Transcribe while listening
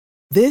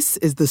This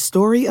is the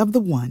story of the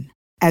one.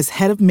 As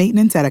head of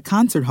maintenance at a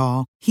concert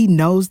hall, he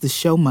knows the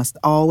show must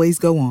always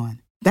go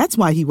on. That's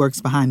why he works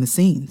behind the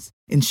scenes,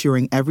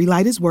 ensuring every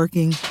light is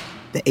working,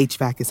 the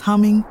HVAC is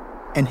humming,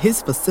 and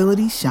his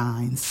facility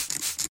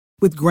shines.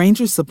 With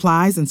Grainger's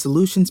supplies and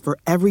solutions for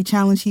every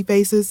challenge he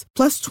faces,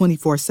 plus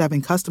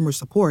 24/7 customer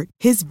support,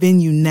 his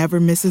venue never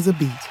misses a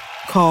beat.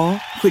 Call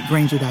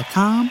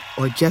quickgrainger.com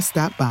or just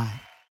stop by.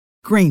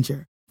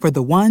 Grainger, for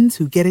the ones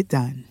who get it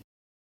done.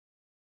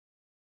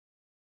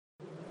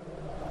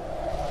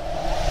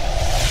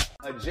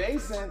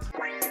 Adjacent.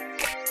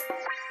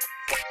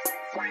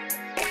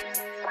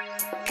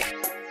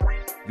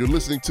 You're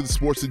listening to the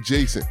Sports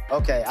Adjacent.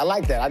 Okay, I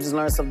like that. I just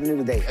learned something new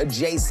today.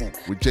 Adjacent.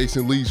 With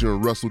Jason Leisure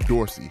and Russell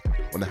Dorsey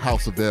on the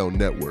House of L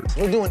Network.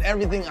 We're doing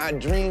everything I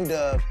dreamed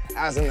of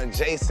as an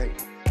adjacent.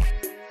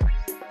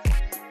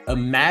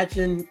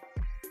 Imagine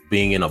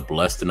being in a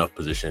blessed enough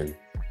position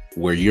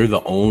where you're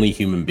the only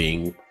human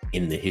being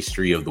in the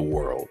history of the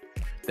world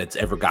that's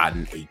ever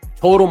gotten a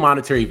total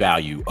monetary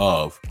value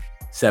of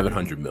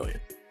 $700 million.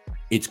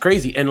 It's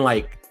crazy. And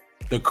like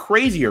the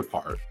crazier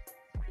part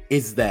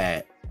is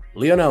that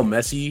Lionel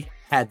Messi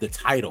had the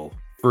title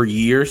for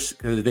years,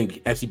 because I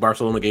think FC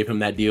Barcelona gave him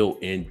that deal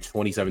in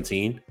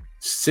 2017,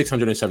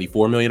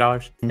 $674 million,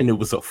 and it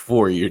was a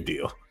 4-year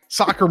deal.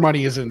 Soccer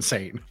money is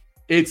insane.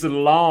 It's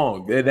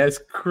long. That's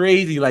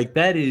crazy. Like,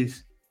 that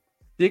is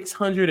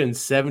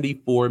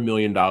 $674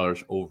 million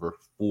over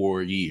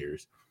 4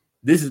 years.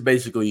 This is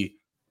basically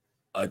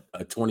a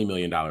 $20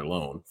 million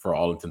loan for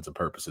all intents and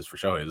purposes for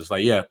Shohei. It's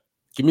like, yeah,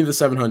 give me the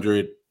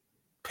 700,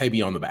 pay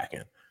me on the back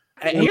end.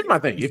 And here's my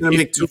thing. He's going to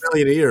make $2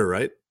 million a year,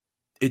 right?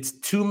 It's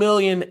 $2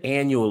 million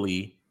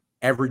annually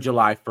every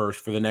July 1st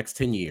for the next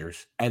 10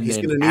 years. And he's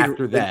then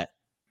after that,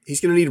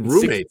 he's going to need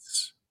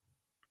roommates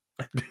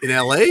in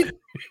LA.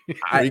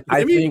 I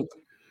think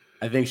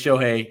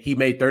Shohei, he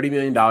made $30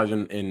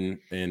 million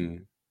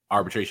in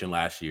arbitration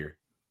last year.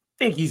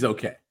 I think he's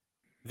okay.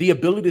 The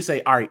ability to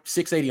say, all right,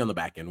 680 on the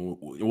back end,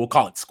 we'll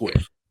call it square.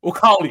 We'll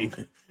call it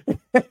even.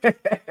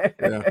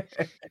 Yeah.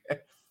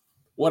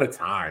 What a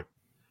time.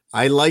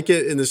 I like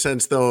it in the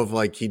sense, though, of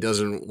like he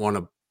doesn't want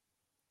to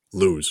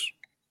lose.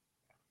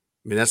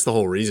 I mean, that's the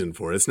whole reason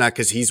for it. It's not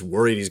because he's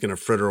worried he's going to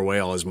fritter away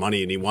all his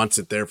money and he wants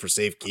it there for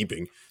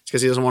safekeeping. It's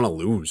because he doesn't want to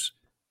lose.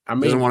 I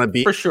mean, he doesn't want to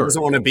be, for sure. He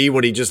doesn't want to be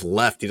what he just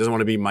left. He doesn't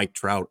want to be Mike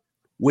Trout.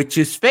 Which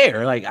is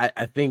fair. Like,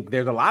 I think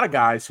there's a lot of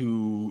guys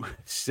who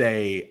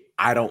say,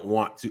 I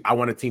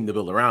want a team to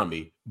build around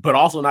me, but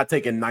also not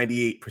taking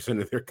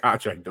 98% of their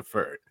contract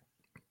deferred.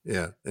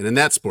 Yeah. And in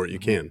that sport, you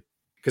can.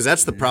 Because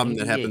that's the problem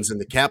that happens in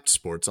the capped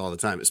sports all the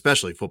time,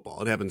 especially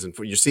football. It happens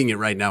you're seeing it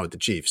right now with the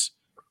Chiefs.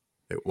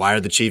 Why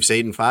are the Chiefs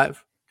 8-5?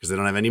 Because they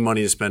don't have any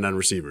money to spend on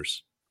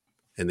receivers.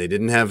 And they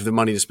didn't have the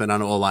money to spend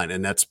on O-line.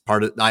 And that's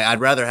part of I'd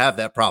rather have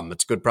that problem.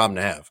 It's a good problem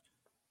to have.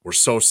 We're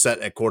so set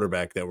at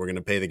quarterback that we're going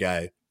to pay the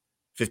guy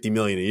 $50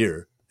 million a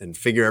year and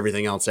figure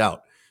everything else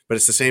out. But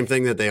it's the same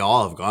thing that they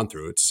all have gone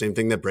through. It's the same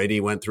thing that Brady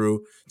went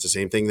through. It's the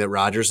same thing that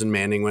Rodgers and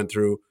Manning went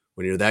through.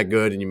 When you're that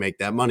good and you make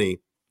that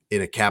money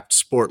in a capped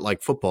sport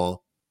like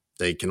football,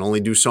 they can only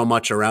do so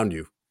much around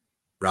you.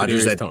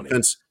 Rodgers,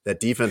 that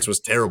defense was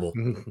terrible.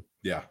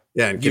 Yeah.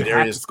 Yeah, and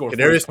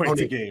Kadarius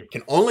Toney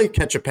can only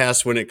catch a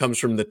pass when it comes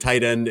from the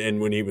tight end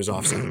and when he was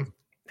offside.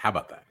 How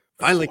about that?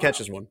 Finally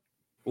catches one.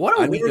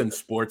 What a week in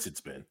sports it's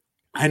been.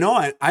 I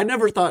know. I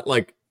never thought,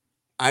 like,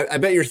 I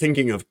bet you're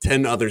thinking of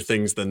 10 other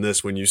things than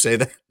this when you say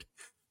that.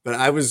 But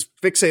I was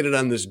fixated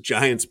on this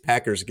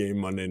Giants-Packers game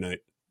Monday night.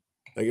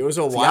 Like, it was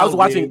a wild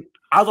game.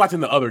 I was watching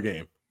the other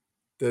game.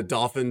 The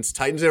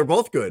Dolphins-Titans, they were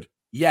both good.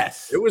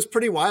 Yes. It was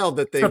pretty wild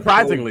that they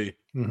surprisingly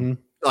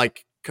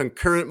like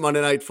concurrent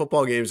Monday night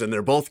football games, and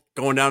they're both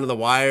going down to the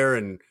wire,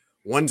 and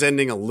one's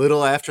ending a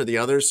little after the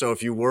other. So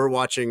if you were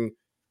watching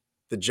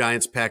the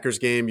Giants-Packers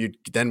game, you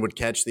then would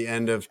catch the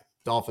end of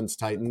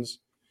Dolphins-Titans.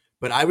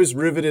 But I was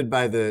riveted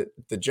by the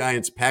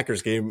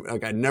Giants-Packers game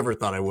like I never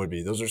thought I would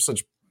be. Those are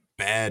such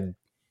bad,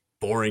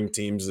 boring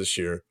teams this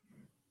year.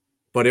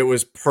 But it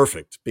was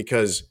perfect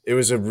because it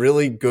was a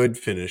really good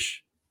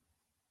finish.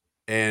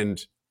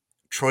 And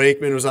Troy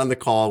Aikman was on the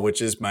call,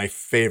 which is my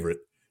favorite.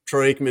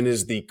 Troy Aikman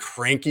is the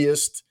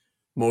crankiest,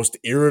 most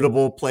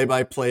irritable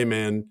play-by-play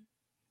man.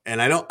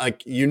 And I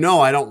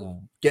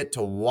don't get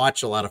to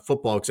watch a lot of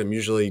football because I'm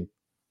usually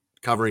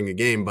covering a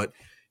game. But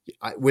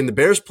when the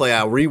Bears play,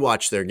 I'll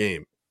rewatch their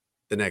game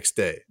the next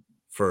day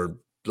for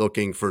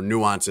looking for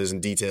nuances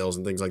and details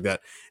and things like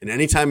that. And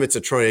anytime it's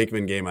a Troy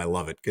Aikman game, I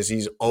love it because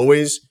he's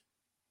always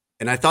 –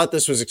 and I thought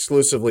this was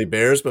exclusively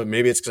Bears, but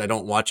maybe it's because I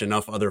don't watch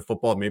enough other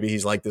football. Maybe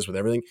he's like this with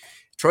everything.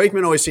 Troy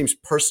Aikman always seems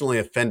personally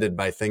offended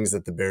by things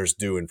that the Bears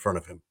do in front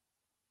of him.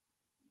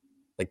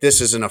 Like this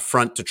is an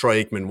affront to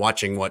Troy Aikman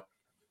watching what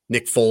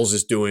Nick Foles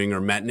is doing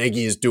or Matt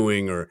Nagy is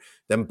doing or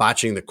them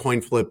botching the coin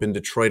flip in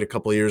Detroit a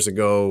couple of years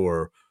ago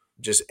or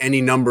just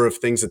any number of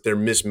things that they're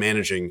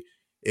mismanaging.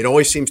 It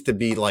always seems to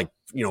be like,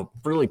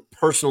 really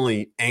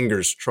personally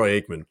angers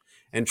Troy Aikman.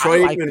 And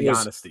Troy Aikman the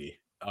honesty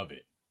of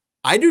it.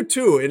 I do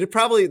too.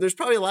 There's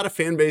probably a lot of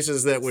fan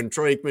bases that when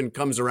Troy Aikman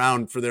comes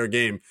around for their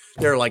game,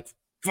 they're like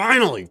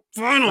Finally,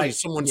 Like,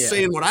 someone's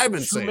saying what I've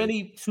been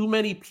saying. Too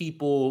many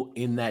people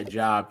in that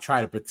job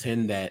try to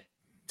pretend that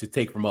to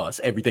take from us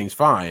everything's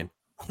fine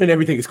when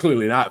everything is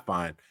clearly not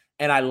fine.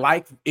 And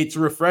it's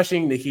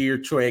refreshing to hear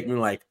Troy Aikman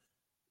like,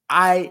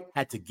 I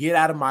had to get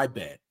out of my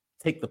bed,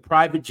 take the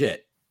private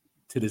jet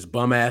to this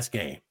bum ass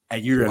game,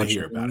 and you're gonna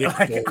hear about it.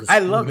 Like, I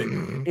love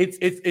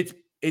it.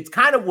 It's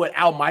kind of what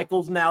Al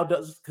Michaels now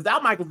does, because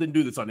Al Michaels didn't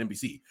do this on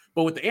NBC.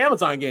 But with the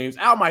Amazon games,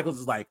 Al Michaels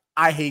is like,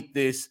 I hate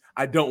this.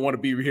 I don't want to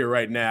be here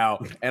right now.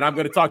 And I'm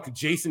going to talk to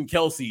Jason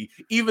Kelsey,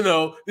 even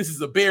though this is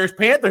a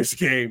Bears-Panthers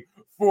game,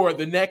 for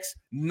the next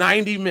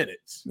 90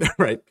 minutes.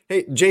 Right.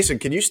 Hey, Jason,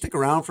 can you stick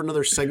around for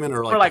another segment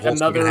or like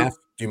another half?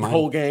 Do you mind?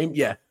 Whole game?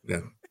 Yeah.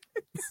 Yeah.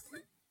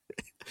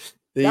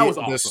 That was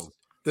awesome.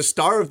 The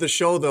star of the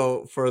show,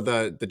 though, for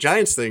the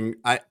Giants thing,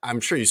 I'm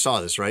sure you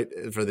saw this, right?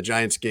 For the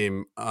Giants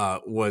game,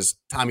 was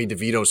Tommy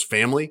DeVito's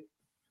family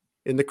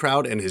in the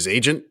crowd and his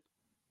agent.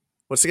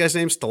 What's the guy's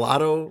name?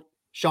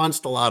 Sean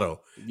Stellato.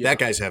 Yeah. That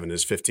guy's having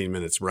his 15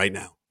 minutes right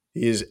now.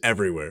 He is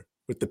everywhere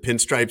with the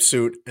pinstripe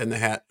suit and the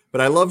hat.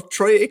 But I love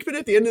Troy Aikman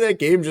at the end of that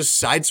game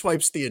just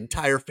sideswipes the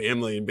entire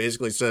family and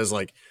basically says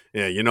like,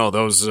 yeah,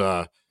 those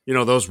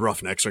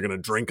roughnecks are going to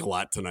drink a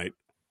lot tonight.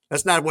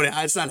 That's not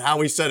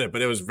how he said it,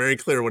 but it was very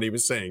clear what he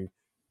was saying.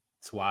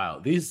 It's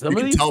wild. You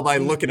can tell by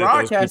looking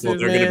at those people,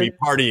 they're going to be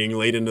partying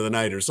late into the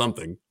night or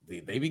something.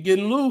 They be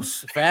getting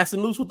loose, fast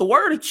and loose with the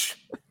wordage.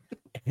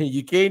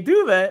 You can't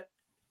do that.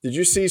 Did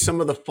you see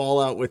some of the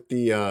fallout with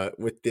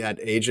that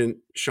agent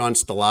Sean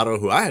Stellato,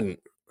 who I hadn't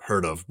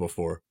heard of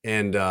before,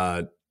 and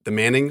the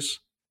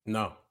Mannings?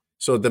 No.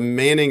 So on the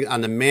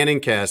Manning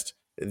cast,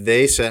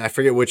 they said, I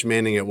forget which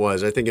Manning it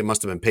was. I think it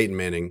must have been Peyton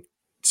Manning,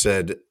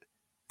 said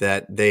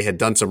that they had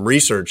done some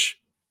research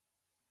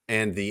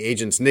and the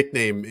agent's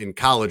nickname in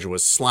college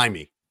was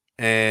Slimy.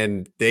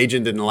 And the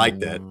agent didn't like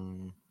that.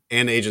 And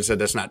the agent said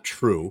that's not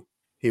true.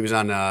 He was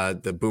on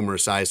the Boomer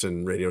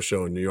Esiason radio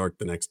show in New York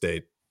the next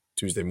day,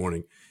 Tuesday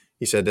morning.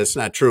 He said that's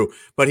not true.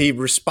 But he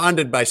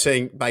responded by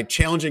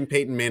challenging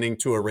Peyton Manning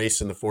to a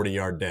race in the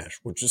 40-yard dash,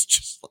 which is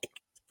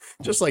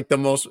just like the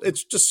most,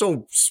 it's just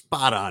so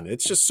spot on.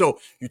 It's just so,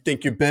 you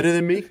think you're better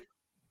than me?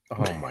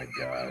 Oh my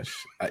gosh.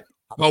 How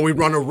about we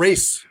run a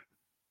race?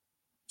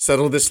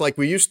 Settle this like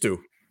we used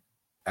to.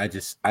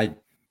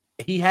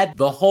 He had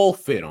the whole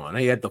fit on.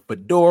 He had the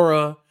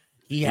fedora.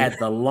 He had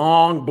the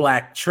long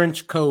black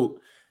trench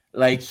coat.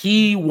 Like,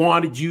 he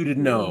wanted you to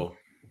know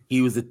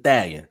he was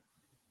Italian.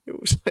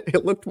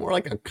 It looked more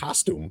like a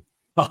costume.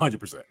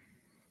 100%.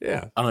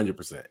 Yeah.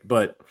 100%.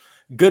 But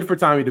good for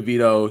Tommy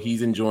DeVito.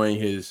 He's enjoying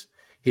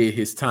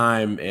his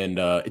time, and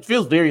it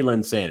feels very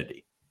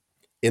Linsanity.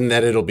 In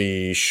that it'll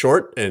be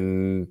short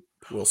and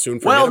we'll soon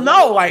forget. Well,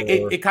 no, like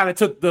it kind of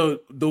took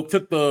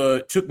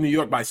New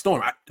York by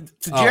storm.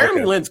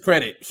 Jeremy Lin's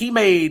credit, he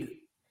made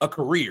a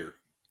career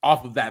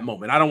off of that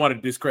moment. I don't want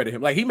to discredit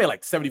him. Like, he made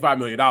like $75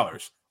 million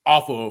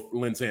off of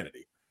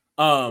Linsanity.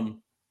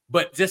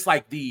 But just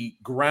like the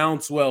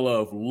groundswell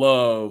of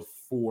love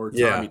for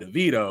Tommy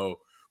DeVito,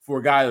 for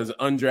a guy that's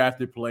an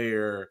undrafted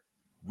player,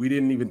 we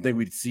didn't even think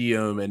we'd see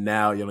him, and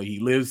now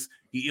he's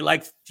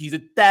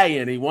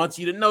Italian. He wants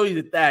you to know he's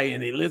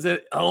Italian. He lives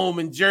at home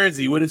in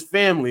Jersey with his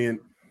family, and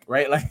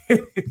right, like,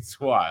 it's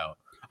wild.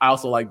 I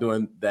also like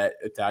doing that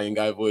Italian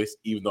guy voice,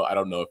 even though I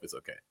don't know if it's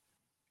okay.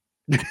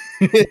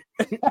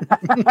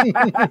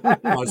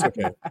 No, it's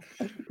okay.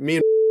 Me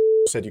and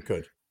said you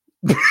could.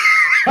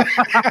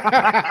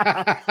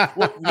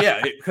 Well,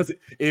 yeah, because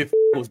if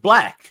it was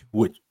black,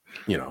 which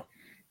anyway,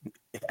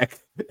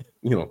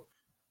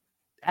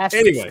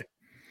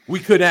 we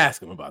could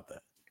ask him about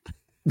that.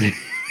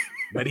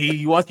 But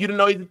he wants you to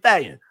know he's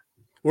Italian.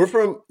 We're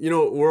from,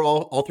 we're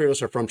all three of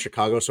us are from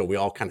Chicago, so we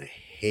all kind of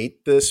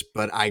hate this,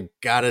 but I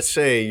gotta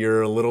say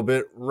you're a little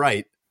bit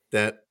right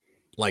that,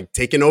 like,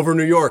 taking over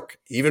New York,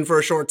 even for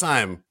a short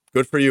time,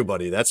 good for you,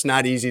 buddy. That's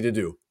not easy to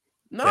do.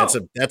 No.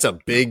 That's a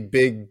big,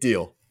 big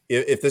deal.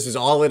 If this is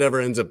all it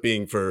ever ends up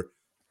being for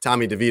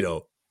Tommy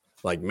DeVito,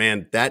 like,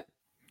 man, that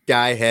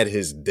guy had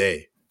his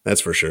day.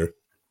 That's for sure.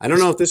 I don't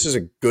know if this is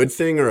a good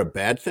thing or a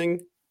bad thing,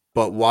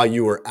 but while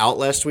you were out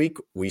last week,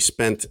 we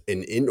spent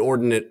an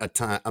inordinate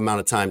amount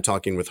of time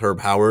talking with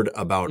Herb Howard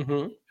about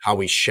how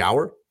we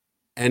shower.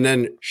 And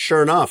then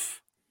sure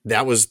enough,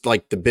 that was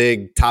like the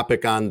big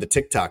topic on the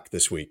TikTok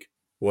this week,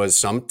 was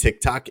some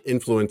TikTok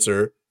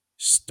influencer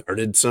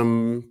started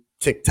some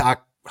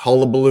TikTok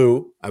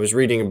hullabaloo. I was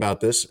reading about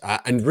this.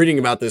 I'm reading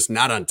about this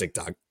not on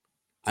TikTok.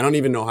 I don't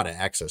even know how to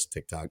access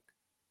TikTok.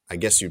 I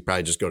guess you'd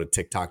probably just go to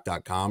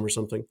TikTok.com or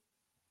something.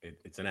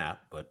 It's an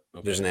app, but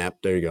okay. There's an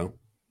app. There you go.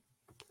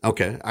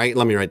 Okay.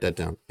 Let me write that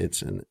down.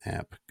 It's an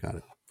app. Got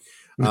it.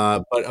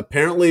 But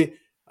apparently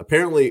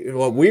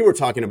what we were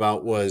talking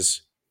about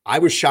was, I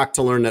was shocked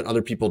to learn that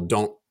other people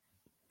don't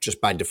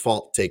just by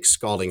default take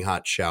scalding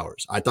hot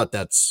showers. I thought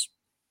that's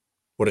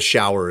what a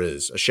shower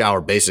is. A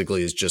shower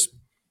basically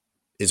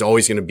is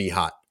always going to be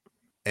hot.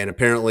 And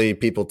apparently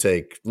people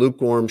take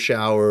lukewarm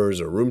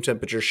showers or room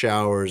temperature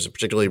showers,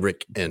 particularly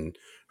Rick and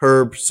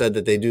Herb said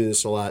that they do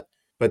this a lot.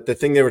 But the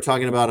thing they were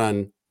talking about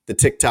on the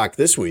TikTok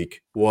this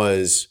week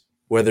was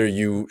whether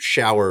you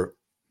shower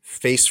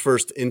face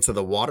first into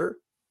the water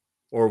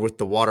or with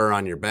the water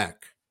on your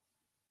back.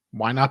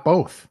 Why not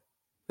both?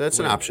 That's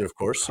an option, of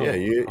course. Yeah,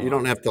 you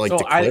don't have to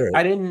declare it.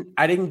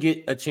 I didn't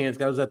get a chance.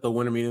 I was at the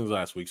winter meetings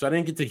last week, so I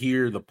didn't get to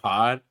hear the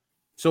pod.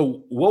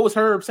 So what was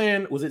Herb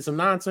saying? Was it some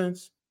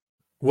nonsense?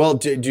 Well,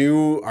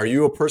 are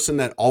you a person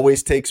that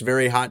always takes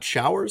very hot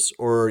showers,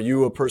 or are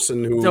you a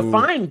person who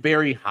define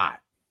very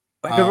hot?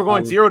 Like if we're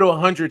going 0 to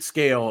 100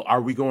 scale,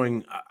 are we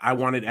going? I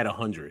want it at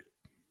 100.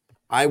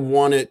 I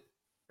want it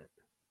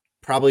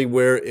probably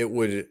where it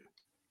would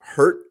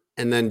hurt,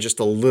 and then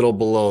just a little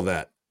below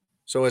that.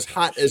 So as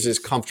hot as is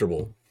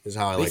comfortable is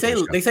how I like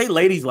it. They say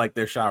ladies like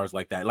their showers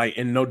like that. Like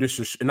in no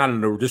disrespect, not in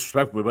no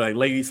disrespect, but like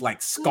ladies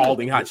like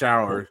scalding hot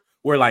showers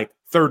where like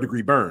 3rd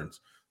degree burns.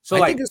 So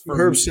I think that's what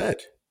Herb said.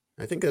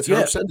 I think that's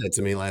Herb said that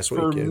to me last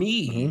week. For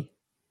me,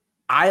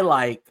 I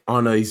like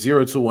on a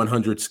 0 to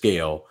 100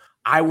 scale,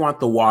 I want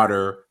the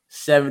water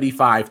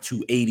 75 to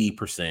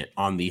 80%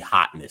 on the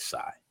hotness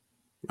side.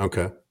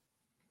 Okay.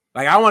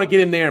 Like I want to get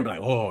in there and be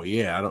like, oh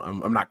yeah,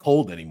 I'm not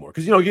cold anymore.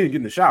 Because you get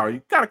in the shower,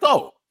 you gotta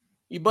go.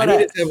 I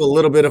need it to have a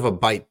little bit of a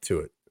bite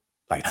to it.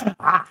 Like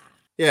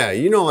yeah,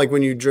 like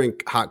when you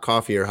drink hot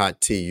coffee or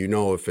hot tea,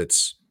 if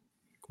it's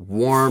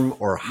warm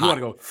or hot.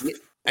 You want to go.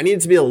 I need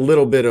it to be a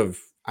little bit of.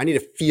 I need to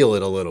feel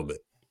it a little bit.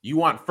 You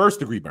want 1st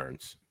degree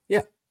burns.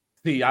 Yeah.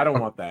 See, I don't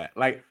want that.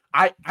 Like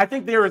I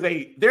think there's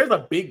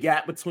a big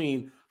gap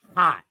between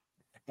hot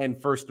and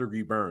 1st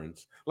degree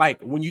burns.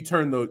 Like when you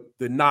turn the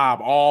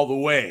knob all the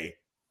way.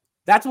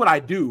 That's what I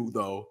do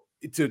though.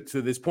 To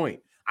this point,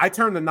 I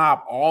turn the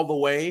knob all the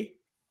way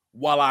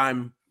while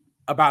I'm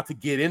about to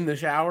get in the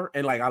shower,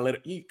 and like I let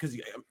it, because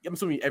I'm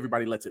assuming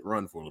everybody lets it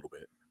run for a little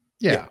bit.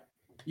 Yeah.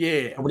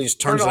 Nobody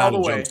just turns it on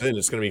and jumps in.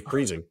 It's gonna be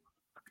freezing.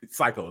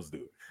 Psychos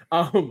do.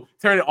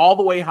 Turn it all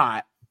the way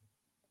hot.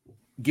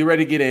 Get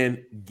ready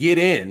to get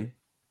in,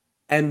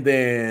 and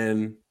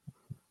then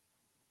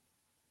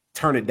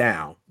turn it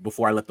down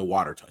before I let the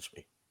water touch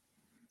me.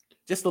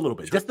 Just a little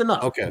bit, just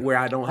enough. Okay. Where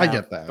I don't have I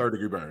get that. 3rd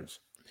degree burns.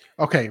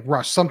 Okay,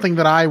 Russ, something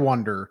that I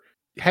wonder,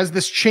 has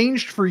this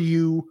changed for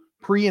you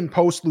pre and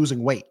post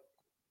losing weight?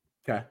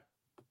 Okay.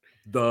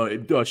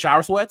 The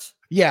shower sweats?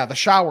 Yeah, the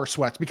shower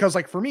sweats. Because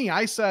like for me,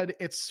 I said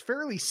it's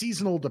fairly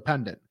seasonal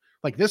dependent.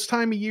 Like this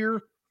time of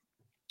year,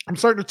 I'm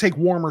starting to take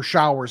warmer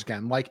showers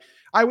again. Like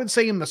I would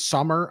say in the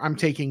summer, I'm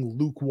taking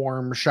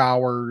lukewarm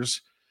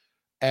showers,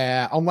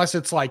 unless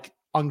it's like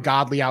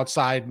ungodly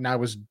outside and I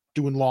was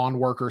doing lawn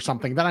work or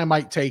something. Then I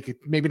might take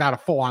maybe not a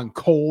full on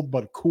cold,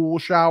 but a cool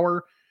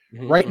shower.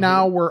 Mm-hmm, right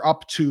now we're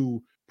up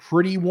to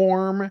pretty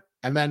warm.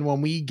 And then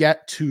when we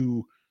get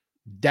to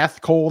death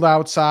cold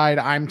outside,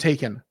 I'm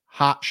taking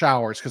hot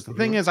showers. Because the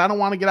thing is, I don't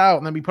want to get out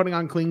and then be putting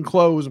on clean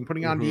clothes and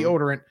putting on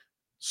deodorant,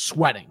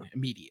 sweating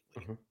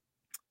immediately.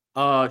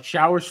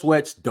 Shower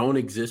sweats don't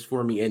exist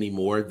for me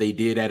anymore. They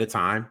did at a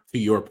time, to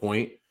your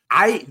point.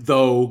 I,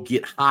 though,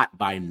 get hot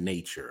by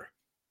nature.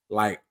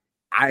 Like,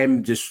 I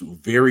am just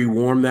very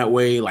warm that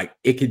way. Like,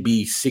 it could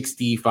be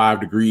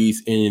 65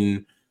 degrees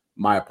in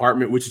my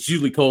apartment, which is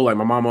usually cold. Like,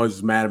 my mom always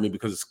is mad at me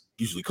because it's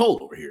usually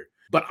cold over here.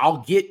 But I'll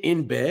get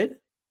in bed.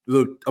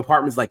 The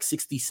apartment's like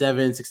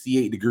 67,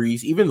 68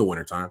 degrees, even in the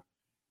wintertime.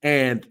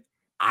 And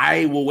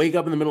I will wake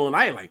up in the middle of the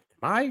night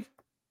like,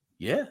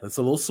 yeah, that's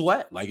a little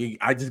sweat. Like,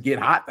 I just get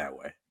hot that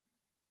way.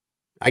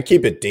 I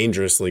keep it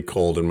dangerously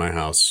cold in my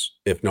house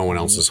if no one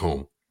else is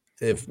home.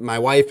 If my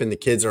wife and the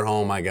kids are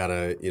home, I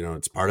gotta,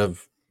 it's part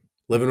of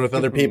living with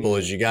other people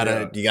is you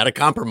gotta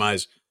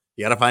compromise.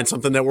 You gotta find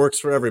something that works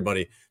for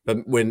everybody.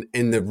 But when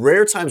in the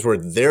rare times where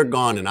they're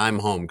gone and I'm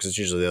home, because it's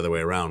usually the other way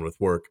around with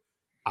work,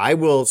 I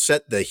will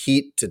set the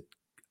heat to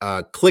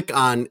click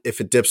on if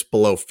it dips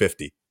below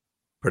 50,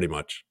 pretty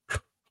much.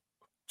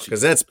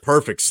 Because that's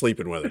perfect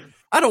sleeping weather.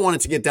 I don't want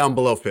it to get down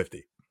below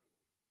 50.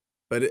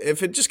 But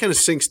if it just kind of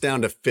sinks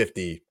down to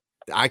 50,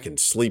 I can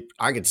sleep.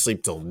 I can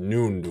sleep till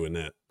noon doing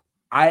that.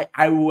 I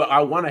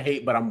want to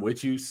hate, but I'm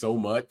with you so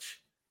much.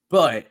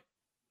 But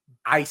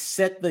I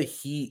set the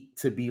heat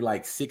to be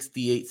like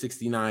 68,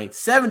 69.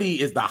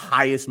 70 is the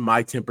highest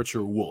my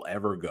temperature will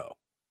ever go.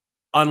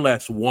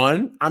 Unless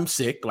one, I'm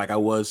sick like I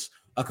was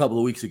a couple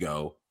of weeks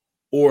ago,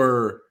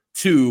 or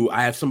two,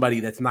 I have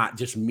somebody that's not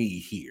just me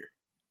here.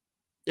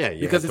 Yeah,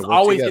 because it's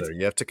always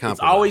you have to compromise.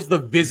 It's always the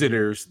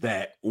visitors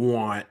that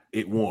want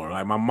it warm.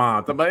 Like my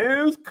mom, I'm like,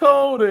 it's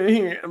cold in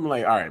here. I'm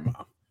like, all right,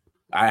 mom,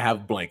 I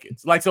have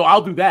blankets. Like, so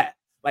I'll do that.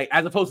 Like,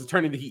 as opposed to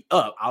turning the heat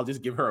up, I'll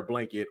just give her a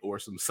blanket or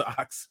some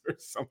socks or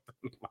something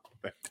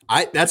like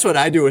that. That's what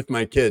I do with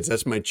my kids.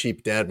 That's my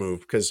cheap dad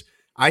move. Because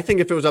I think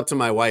if it was up to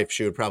my wife,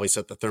 she would probably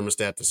set the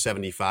thermostat to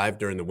 75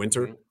 during the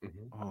winter.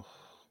 Mm-hmm. Oh.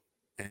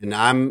 And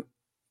I'm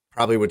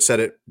probably would set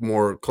it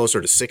more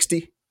closer to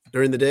 60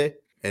 during the day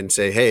and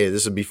say, hey,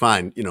 this would be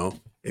fine.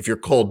 If you're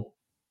cold,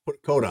 put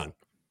a coat on.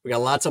 We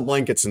got lots of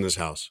blankets in this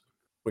house.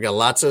 We got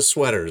lots of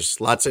sweaters,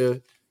 lots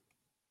of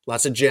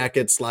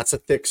jackets, lots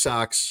of thick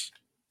socks.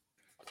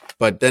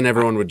 But then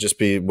everyone would just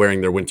be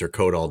wearing their winter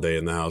coat all day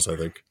in the house, I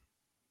think.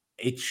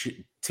 It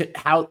should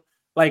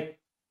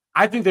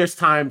I think there's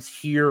times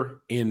here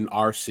in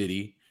our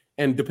city,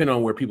 and depending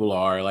on where people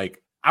are,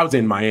 like I was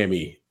in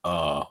Miami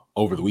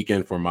over the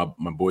weekend for my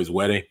boy's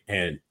wedding,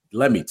 and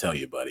let me tell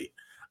you, buddy,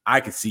 I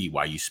could see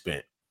why you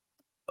spent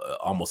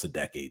almost a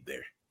decade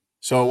there.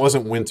 So it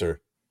wasn't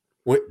winter.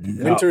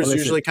 Winter is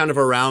usually kind of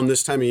around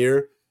this time of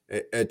year.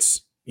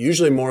 It's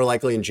usually more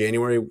likely in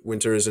January.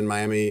 Winter is in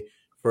Miami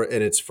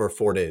and it's for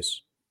 4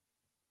 days.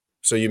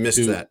 So you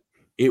missed that.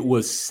 It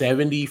was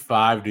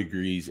 75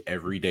 degrees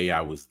every day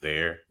I was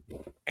there.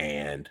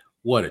 And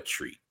what a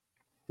treat.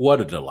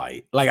 What a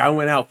delight. Like I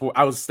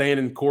was staying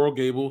in Coral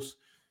Gables,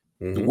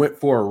 went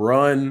for a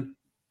run.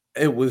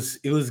 It was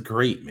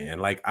great, man.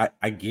 Like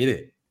I get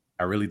it.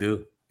 I really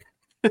do.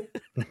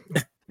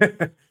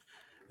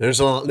 There's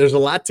a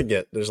lot to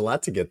get. There's a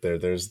lot to get there.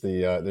 There's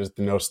the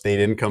no state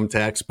income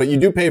tax, but you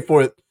do pay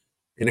for it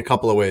in a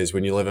couple of ways.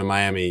 When you live in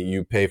Miami,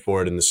 you pay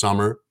for it in the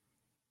summer,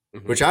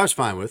 which I was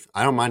fine with.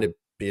 I don't mind it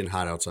being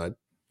hot outside.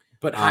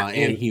 But hot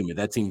and humid.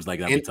 That seems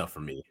like that'd be tough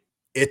for me.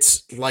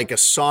 It's like a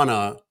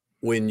sauna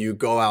when you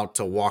go out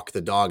to walk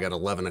the dog at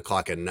 11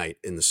 o'clock at night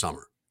in the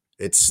summer.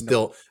 It's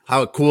still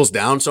how it cools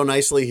down so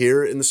nicely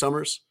here in the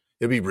summers.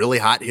 It'll be really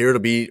hot here. It'll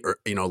be,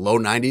 low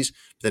 90s.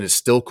 But then it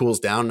still cools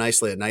down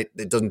nicely at night.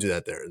 It doesn't do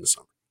that there in the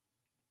summer.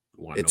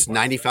 It's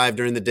 95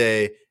 during the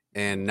day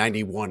and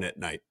 91 at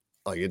night.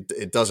 Like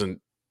it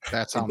doesn't.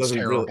 That sounds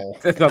terrible.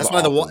 Really, that's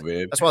why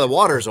the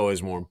water is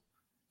always warm.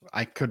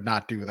 I could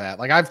not do that.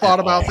 Like I've thought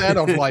about that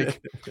of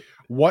like,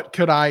 what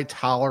could I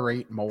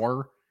tolerate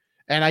more?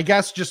 And I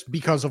guess just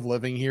because of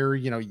living here,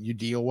 you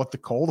deal with the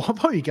cold,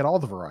 although you get all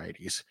the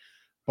varieties,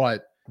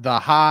 but the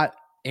hot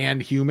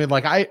and humid,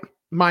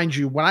 mind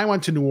you, when I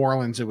went to New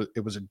Orleans,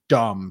 it was a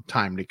dumb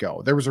time to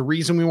go. There was a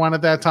reason we went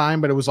at that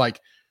time, but it was like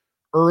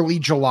early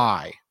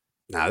July.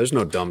 Nah, there's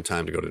no dumb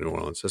time to go to New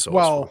Orleans.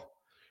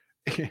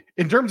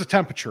 In terms of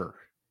temperature,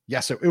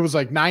 yes, it was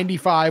like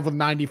 95 with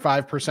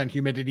 95%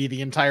 humidity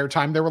the entire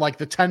time. There were like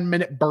the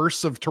 10-minute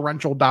bursts of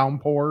torrential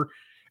downpour,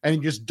 and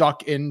you just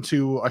duck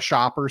into a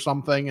shop or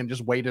something and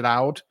just wait it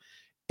out.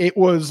 It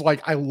was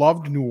like, I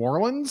loved New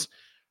Orleans.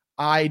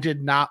 I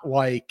did not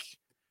like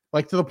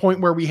to the point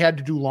where we had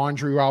to do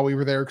laundry while we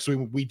were there because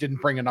we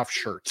didn't bring enough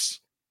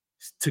shirts.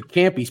 To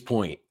Campy's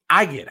point,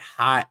 I get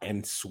hot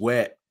and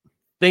sweat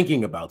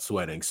thinking about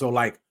sweating. So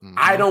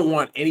I don't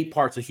want any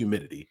parts of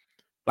humidity.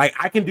 Like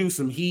I can do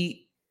some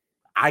heat.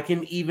 I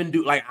can even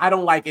do I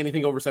don't like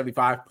anything over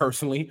 75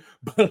 personally,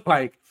 but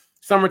like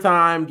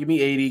summertime, give me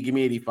 80, give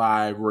me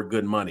 85. We're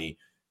good money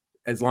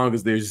as long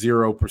as there's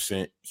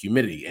 0%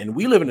 humidity. And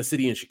we live in a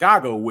city in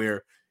Chicago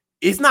where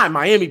it's not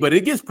Miami, but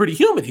it gets pretty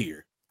humid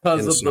here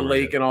because of the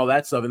lake and all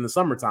that stuff in the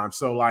summertime.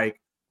 So I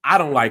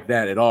don't like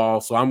that at all.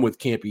 So I'm with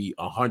Campy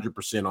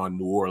 100% on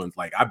New Orleans.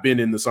 Like I've been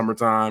in the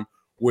summertime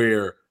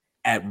where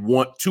at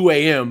 2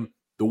 a.m.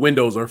 the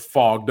windows are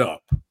fogged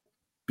up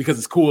because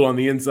it's cool on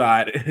the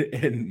inside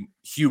and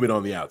humid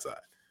on the outside.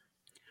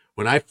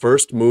 When I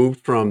first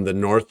moved from the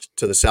north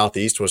to the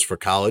southeast was for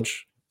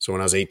college. So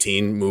when I was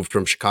 18, moved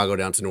from Chicago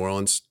down to New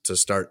Orleans to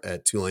start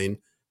at Tulane,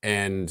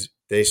 and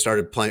they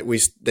started playing.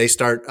 They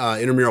start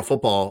intramural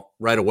football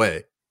right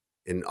away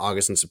in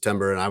August and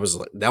September, and that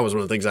was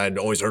one of the things I had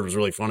always heard was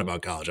really fun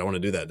about college. I want to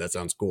do that. That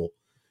sounds cool.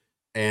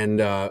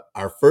 And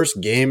our first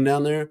game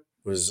down there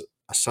was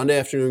a Sunday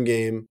afternoon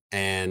game,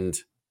 and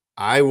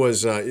I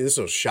was this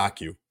will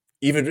shock you,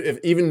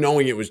 even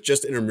knowing it was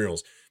just intramurals,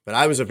 but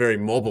I was a very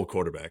mobile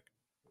quarterback.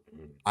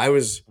 I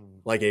was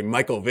like a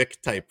Michael Vick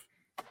type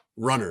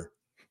runner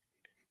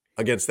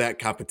against that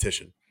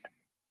competition.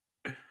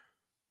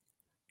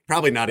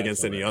 Probably not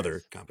against any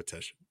other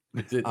competition.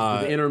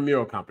 The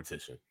intramural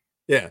competition.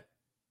 Yeah.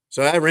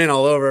 So I ran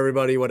all over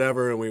everybody,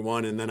 whatever, and we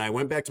won. And then I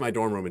went back to my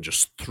dorm room and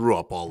just threw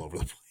up all over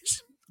the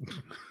place.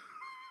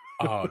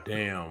 Oh,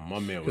 damn. My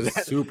man was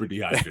super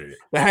dehydrated.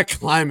 That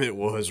climate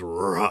was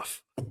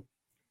rough.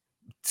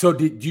 So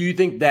do you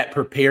think that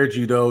prepared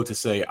you, though, to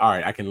say, all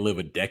right, I can live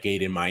a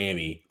decade in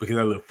Miami because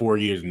I lived 4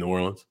 years in New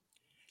Orleans?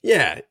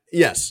 Yeah.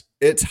 Yes.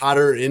 It's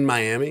hotter in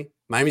Miami.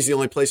 Miami's the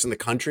only place in the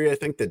country, I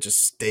think, that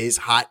just stays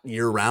hot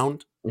year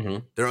round.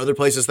 Mm-hmm. There are other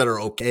places that are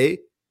okay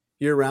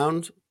year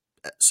round.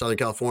 Southern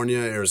California,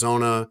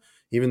 Arizona,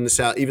 even the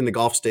South, even the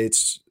Gulf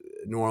states,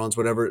 New Orleans,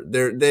 whatever.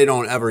 They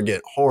don't ever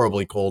get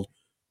horribly cold.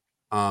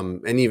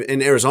 And even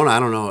in Arizona, I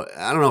don't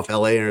know if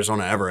LA and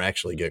Arizona ever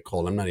actually get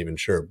cold. I'm not even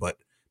sure, but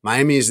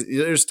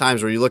there's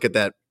times where you look at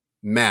that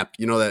map,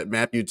 that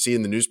map you'd see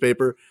in the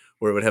newspaper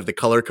where it would have the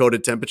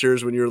color-coded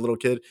temperatures when you were a little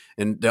kid,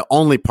 and the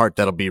only part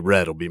that'll be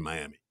red will be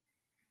Miami.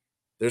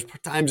 There's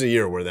times a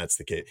year where that's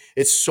the case.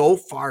 It's so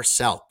far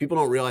south. People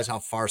don't realize how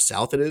far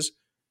south it is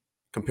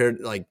compared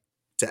to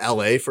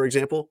LA, for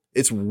example.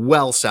 It's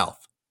well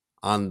south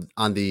on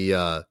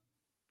the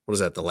what is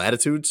that, the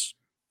latitudes?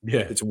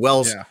 Yeah. It's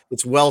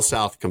well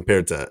south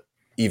compared to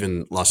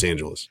even Los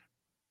Angeles.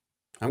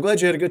 I'm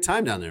glad you had a good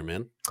time down there,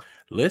 man.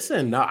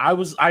 Listen, no, I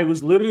was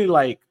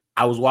literally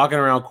I was walking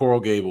around Coral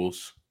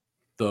Gables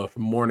the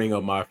morning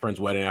of my friend's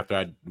wedding after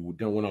I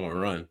went on a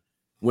run.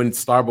 When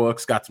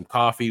Starbucks, got some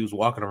coffee, was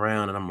walking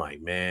around, and I'm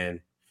like, man,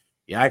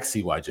 Yeah, I can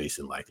see why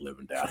Jason liked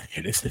living down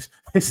here.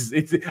 I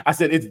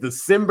said it's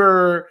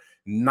December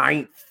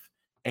 9th,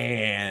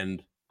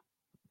 and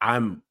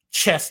I'm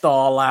chest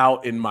all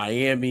out in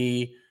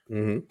Miami.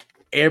 Mm-hmm.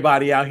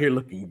 Everybody out here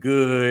looking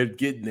good,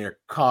 getting their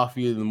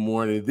coffee in the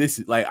morning. This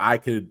is like I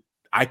could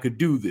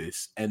do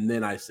this. And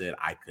then I said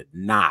I could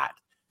not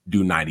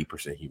do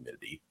 90%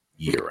 humidity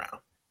year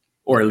round,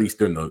 or at least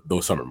during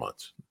those summer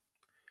months.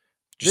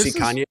 Did you see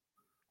Kanye?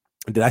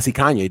 Did I see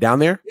Kanye down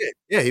there?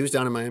 Yeah, he was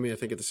down in Miami, I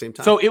think, at the same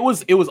time. So it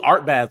was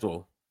Art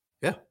Basel.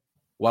 Yeah.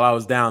 While I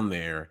was down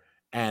there,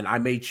 and I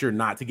made sure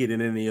not to get in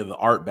any of the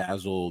Art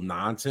Basel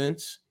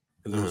nonsense.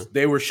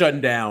 They were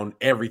shutting down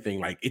everything.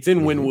 Like, it's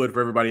in Wynwood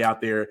for everybody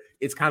out there.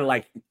 It's kind of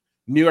like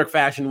New York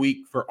Fashion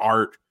Week for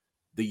art.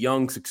 The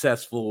young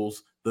successfuls,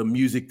 the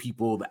music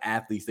people, the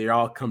athletes, they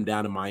all come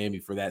down to Miami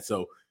for that.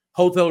 So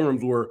hotel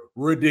rooms were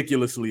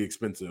ridiculously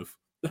expensive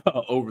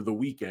over the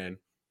weekend.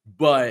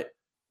 But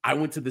I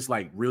went to this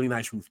like really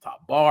nice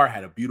rooftop bar,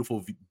 had a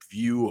beautiful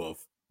view of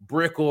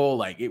Brickell.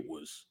 Like, it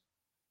was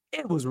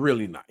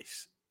really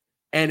nice.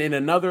 And in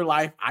another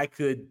life, I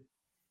could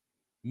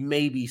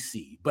maybe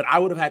see, but I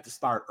would have had to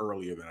start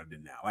earlier than I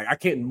did now. Like, I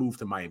can't move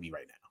to Miami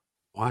right now.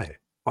 Why?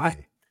 What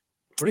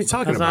are you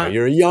talking about?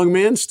 You're a young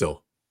man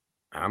still.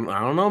 I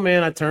don't know,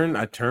 man. I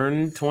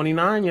turned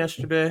 29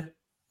 yesterday,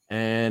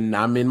 and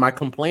I'm in my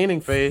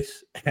complaining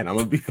phase, and I'm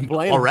gonna be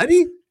complaining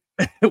already.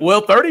 Well,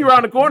 30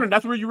 around the corner.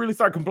 That's where you really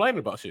start complaining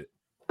about shit.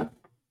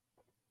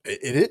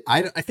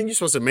 I think you're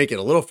supposed to make it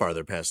a little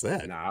farther past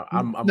that.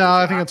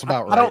 I think that's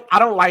about right. I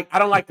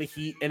don't like the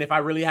heat, and if I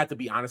really had to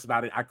be honest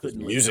about it, I couldn't.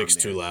 The music's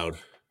too loud.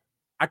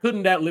 I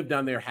couldn't live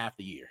down there half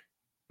the year.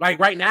 Like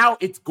right now,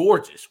 it's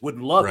gorgeous. Would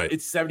love it.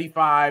 It's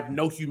 75,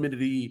 no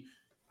humidity.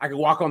 I could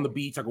walk on the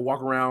beach. I could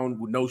walk around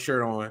with no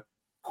shirt on.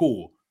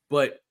 Cool.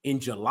 But in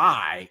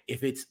July,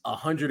 if it's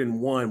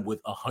 101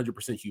 with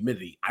 100%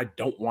 humidity, I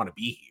don't want to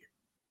be here.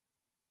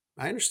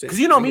 I understand. Because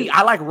you know me,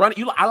 I like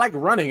running. I like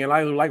running, and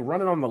I like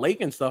running on the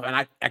lake and stuff. And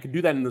I can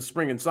do that in the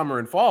spring and summer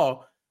and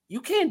fall. You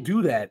can't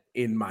do that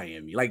in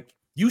Miami. Like,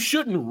 you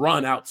shouldn't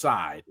run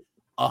outside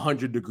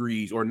 100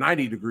 degrees or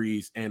 90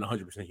 degrees and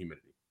 100%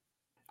 humidity.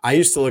 I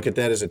used to look at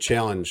that as a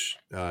challenge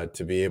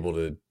to be able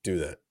to do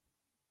that.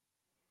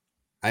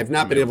 I've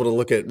not been able to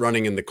look at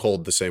running in the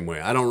cold the same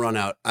way. I don't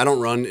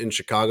run in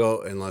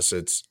Chicago unless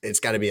it's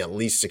got to be at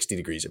least 60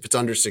 degrees. If it's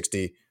under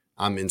 60,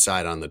 I'm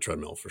inside on the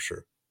treadmill for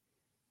sure.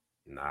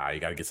 Nah, you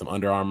got to get some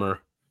Under Armour.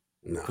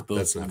 No, put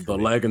that's not the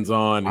leggings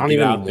on. I don't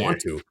even want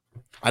to.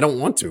 I don't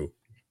want to.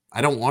 I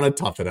don't want to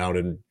tough it out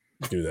and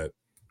do that.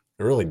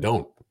 I really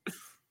don't.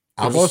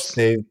 I'll just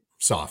stay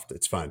soft.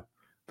 It's fine.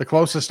 The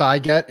closest I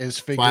get is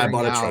figuring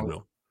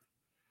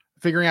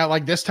out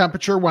like this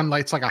temperature when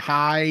it's like a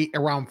high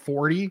around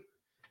 40,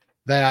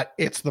 that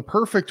it's the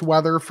perfect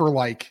weather for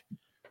like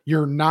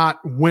you're not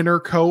winter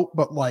coat,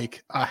 but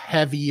like a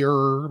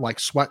heavier like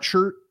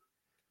sweatshirt.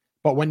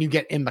 But when you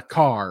get in the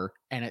car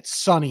and it's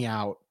sunny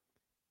out,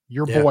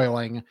 you're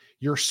boiling,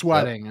 you're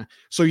sweating. Yep.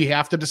 So you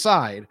have to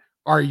decide,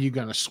 are you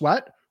going to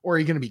sweat or are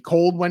you going to be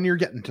cold when you're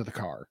getting to the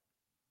car?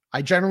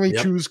 I generally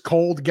choose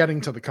cold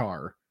getting to the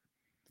car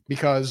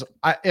because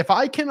if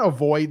I can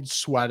avoid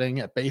sweating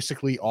at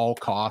basically all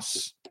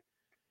costs,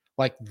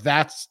 like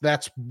that's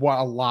what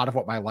a lot of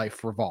what my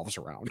life revolves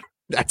around.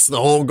 That's the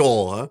whole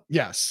goal, huh?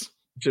 Yes.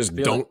 Just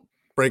don't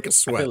break a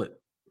sweat.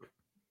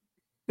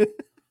 Right.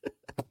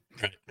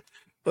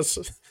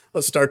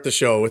 Let's start the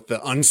show with the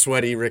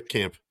unsweaty Rick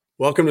Camp.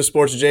 Welcome to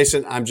Sports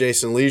Adjacent. I'm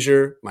Jason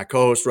Leisure. My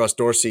co-host Russ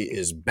Dorsey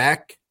is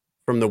back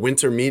from the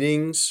winter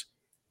meetings.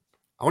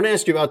 I want to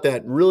ask you about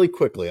that really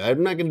quickly.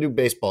 I'm not going to do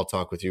baseball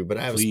talk with you, but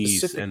I have a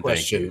specific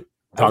question.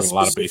 Talking a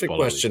lot of baseball.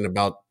 Question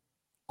about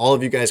all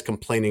of you guys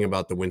complaining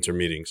about the winter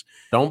meetings.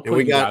 Don't put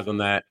you guys on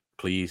that,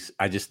 please.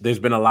 There's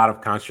been a lot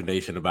of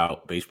consternation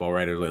about baseball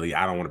writers lately.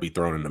 I don't want to be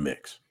thrown in the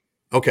mix.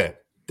 Okay,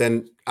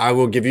 then I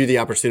will give you the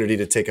opportunity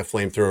to take a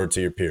flamethrower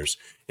to your peers.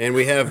 And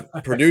we have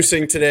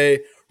producing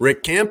today,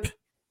 Rick Camp.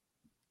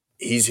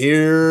 He's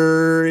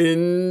here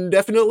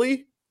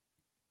indefinitely.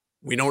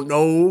 We don't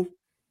know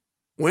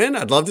when.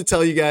 I'd love to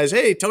tell you guys,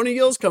 hey, Tony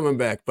Gill's coming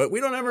back, but we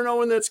don't ever know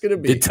when that's going to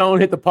be. Did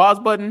Tone hit the pause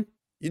button?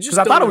 Because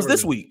I thought it was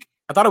this week.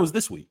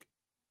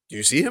 Do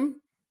you see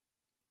him?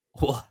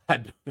 Well,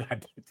 to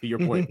your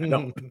point, I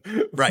don't.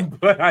 Right.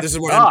 This is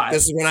what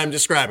I'm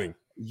describing.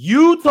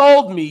 You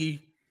told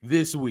me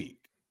this week.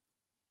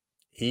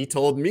 He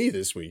told me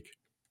this week.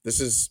 This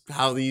is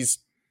how these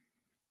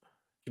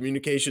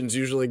communications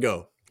usually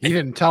go. He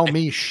didn't tell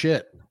me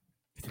shit.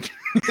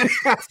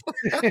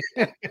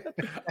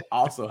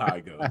 Also how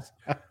it goes.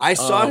 I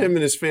saw him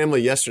and his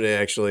family yesterday,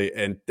 actually,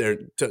 and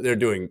they're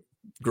doing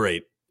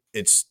great.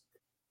 It's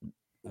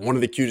one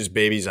of the cutest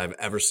babies I've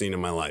ever seen in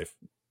my life.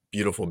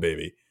 Beautiful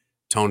baby.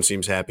 Tone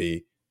seems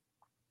happy.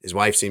 His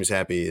wife seems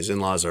happy. His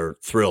in-laws are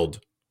thrilled.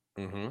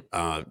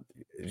 Mm-hmm.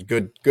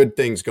 Good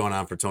things going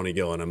on for Tony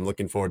Gill, and I'm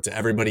looking forward to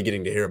everybody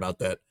getting to hear about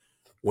that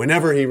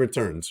whenever he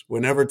returns,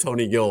 whenever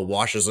Tony Gill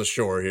washes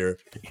ashore here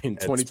in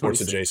at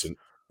Sports Adjacent.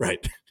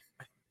 Right.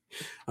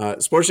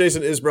 Sports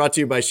Adjacent is brought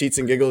to you by Sheets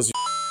and Giggles.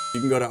 You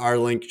can go to our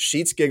link,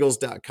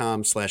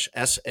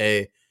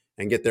 sheetsgiggles.com/SA,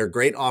 and get their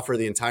great offer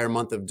the entire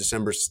month of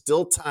December.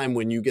 Still time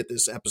when you get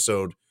this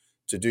episode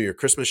to do your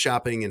Christmas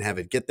shopping and have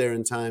it get there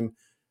in time.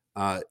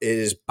 It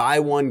is buy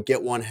one,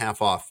 get one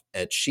half off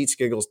at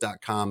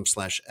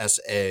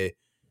sheetsgiggles.com/SA.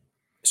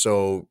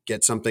 So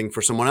get something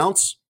for someone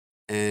else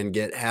and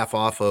get half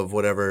off of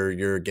whatever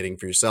you're getting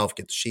for yourself.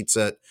 Get the sheet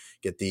set,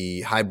 get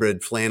the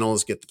hybrid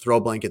flannels, get the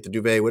throw blanket, the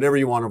duvet, whatever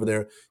you want over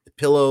there. The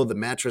pillow, the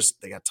mattress,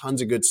 they got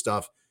tons of good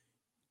stuff.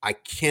 I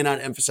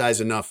cannot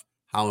emphasize enough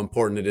how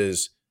important it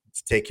is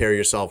to take care of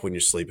yourself when you're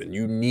sleeping.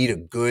 You need a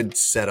good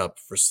setup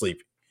for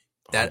sleep.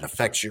 That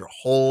affects your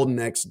whole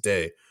next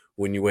day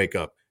when you wake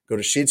up. Go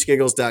to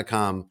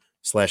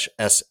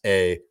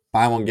sheetsgiggles.com/SA.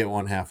 Buy one, get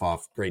one half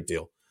off. Great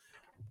deal.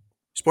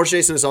 Sports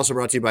Jason is also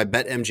brought to you by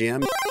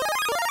BetMGM.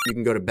 You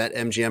can go to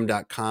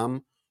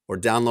betmgm.com or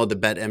download the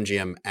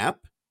BetMGM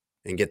app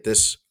and get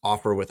this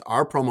offer with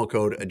our promo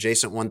code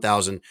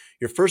adjacent1000.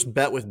 Your first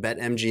bet with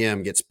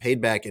BetMGM gets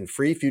paid back in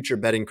free future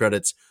betting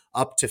credits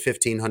up to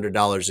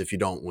 $1,500 if you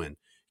don't win.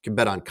 You can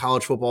bet on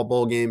college football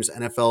bowl games.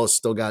 NFL has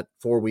still got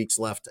 4 weeks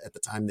left at the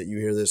time that you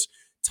hear this.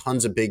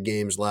 Tons of big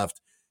games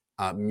left.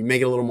 You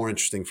make it a little more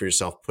interesting for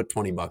yourself. Put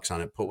 $20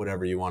 on it. Put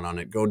whatever you want on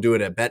it. Go do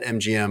it at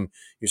BetMGM.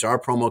 Use our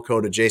promo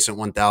code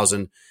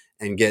adjacent1000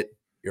 and get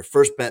your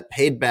first bet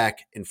paid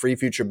back in free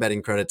future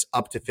betting credits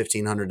up to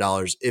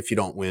 $1,500 if you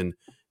don't win.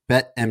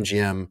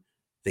 BetMGM,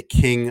 the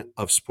king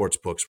of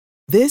sportsbooks.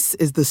 This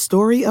is the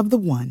story of the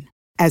one.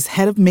 As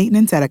head of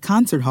maintenance at a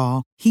concert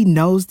hall, he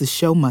knows the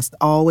show must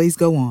always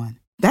go on.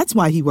 That's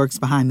why he works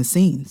behind the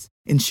scenes,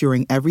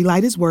 ensuring every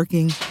light is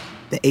working,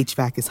 the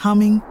HVAC is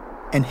humming,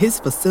 and his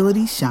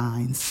facility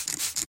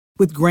shines.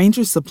 With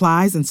Grainger's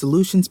supplies and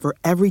solutions for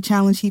every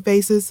challenge he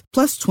faces,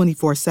 plus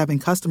 24/7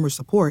 customer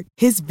support,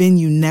 his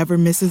venue never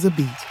misses a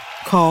beat.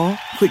 Call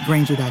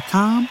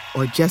quickgrainger.com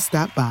or just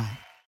stop by.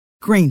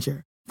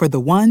 Grainger, for the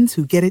ones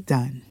who get it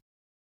done.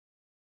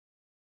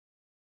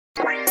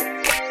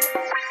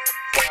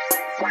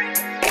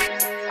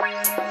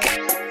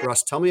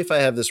 Russ, tell me if I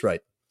have this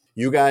right.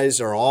 You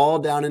guys are all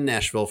down in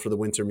Nashville for the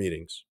winter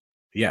meetings.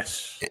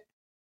 Yes.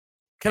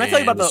 Can I tell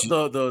you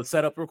about the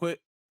setup real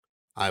quick?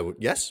 I would.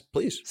 Yes,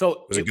 please.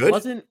 So was it good?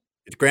 Wasn't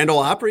Grand Ole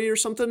Opry or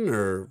something,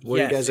 or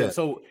where you guys at?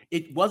 So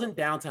it wasn't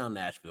downtown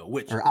Nashville,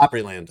 which or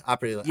Opryland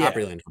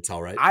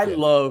Hotel, right? I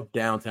love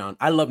downtown.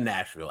 I love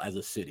Nashville as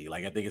a city.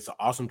 Like I think it's an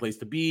awesome place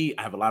to be.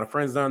 I have a lot of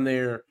friends down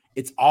there.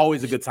 It's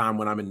always a good time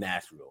when I'm in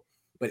Nashville.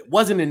 But it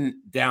wasn't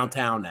in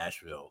downtown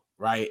Nashville,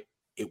 right?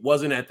 It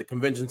wasn't at the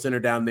convention center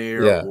down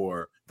there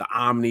or the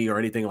Omni or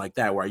anything like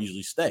that where I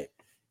usually stay.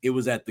 It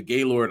was at the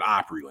Gaylord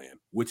Opryland,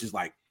 which is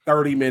like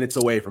 30 minutes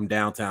away from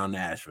downtown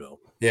Nashville.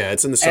 Yeah,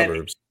 it's in the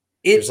suburbs.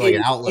 There's like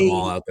an outlet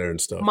mall out there and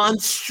stuff.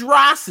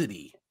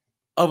 Monstrosity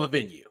of a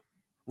venue,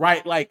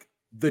 right? Like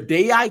the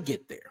day I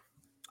get there,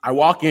 I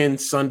walk in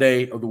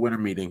Sunday of the winter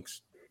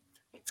meetings.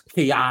 It's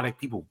chaotic.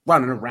 People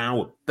running around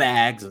with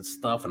bags and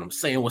stuff. And I'm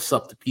saying what's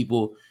up to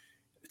people.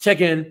 Check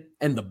in,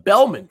 and the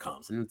bellman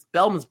comes. And the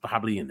bellman's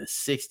probably in the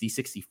 60,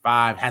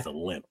 65, has a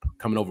limp,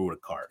 coming over with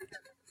a cart.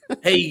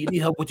 Hey, you need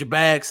help with your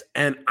bags?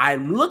 And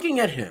I'm looking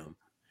at him.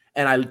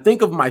 And I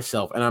think of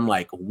myself and I'm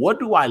like, what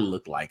do I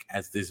look like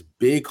as this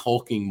big,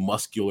 hulking,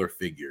 muscular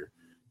figure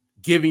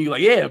giving you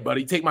like, yeah,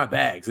 buddy, take my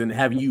bags, and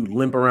having you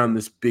limp around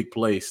this big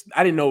place?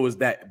 I didn't know it was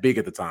that big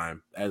at the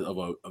time as of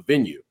a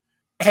venue.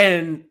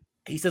 And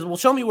he says, well,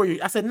 show me where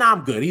I said, nah,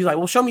 I'm good. He's like,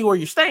 well, show me where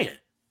you're staying.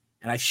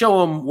 And I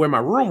show him where my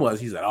room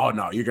was. He's like, oh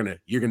no, you're gonna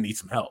need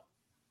some help.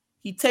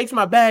 He takes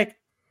my bag.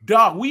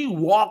 Dog, we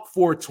walked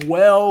for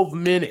 12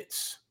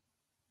 minutes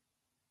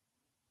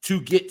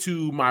to get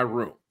to my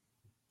room.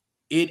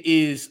 It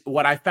is,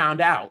 what I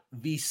found out,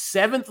 the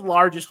 7th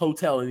largest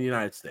hotel in the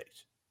United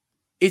States.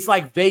 It's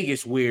like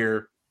Vegas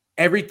where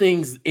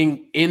everything's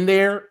in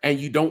there and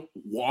you don't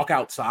walk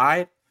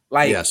outside.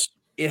 Like, yes,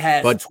 it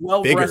has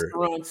 12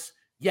 restaurants.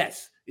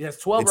 Yes, it has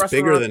 12 restaurants.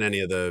 It's bigger than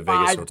any of the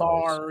Vegas 5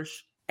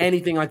 bars,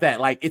 anything like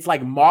that. Like, it's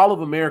like Mall of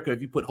America if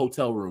you put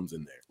hotel rooms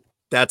in there.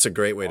 That's a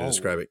great way to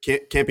describe it.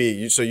 Can't be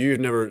you. So you've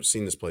never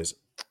seen this place.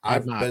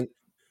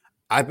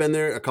 I've been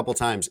there a couple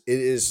times. It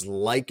is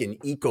like an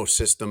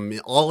ecosystem,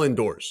 all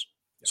indoors.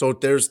 So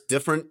there's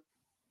different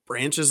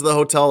branches of the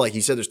hotel. Like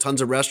he said, there's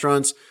tons of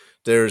restaurants.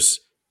 There's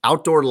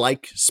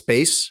outdoor-like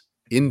space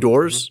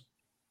indoors.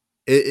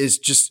 Mm-hmm. It is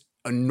just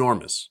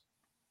enormous.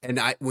 And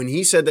when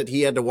he said that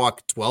he had to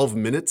walk 12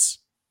 minutes,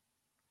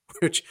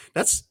 which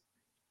that's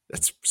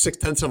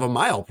 0.6 of a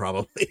mile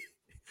probably.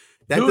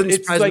 That didn't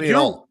surprise me at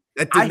all.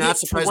 That did not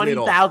surprise me at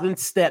all. 20,000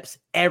 steps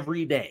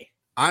every day.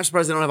 I'm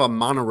surprised they don't have a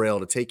monorail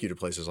to take you to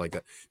places like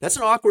that. That's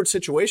an awkward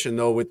situation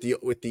though with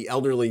the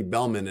elderly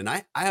bellman, and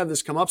I have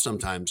this come up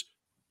sometimes,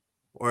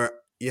 where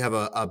you have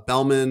a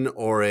bellman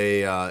or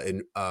a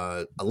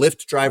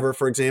Lyft driver,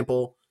 for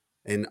example,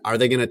 and are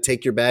they going to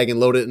take your bag and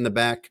load it in the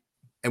back?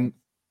 And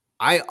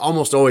I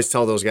almost always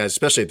tell those guys,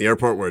 especially at the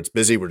airport where it's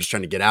busy, we're just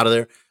trying to get out of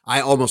there.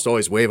 I almost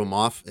always wave them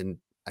off and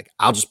like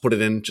I'll just put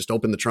it in, just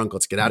open the trunk,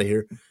 let's get out of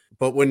here.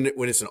 But when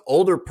it's an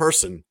older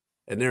person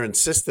and they're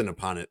insistent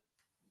upon it,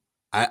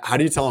 how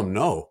do you tell them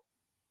no?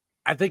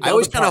 I think I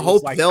always kind of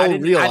hope they'll I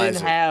realize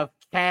didn't have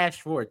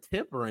cash for a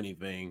tip or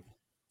anything.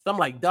 So I'm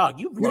like, dog,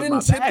 you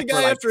didn't tip the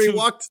guy after he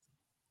walked.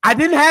 I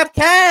didn't have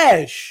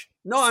cash.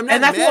 No, I'm not.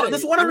 And that's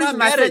one of the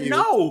reasons I said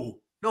no.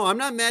 No, I'm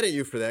not mad at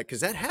you for that because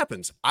that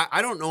happens.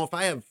 I don't know if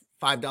I have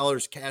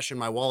 $5 cash in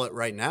my wallet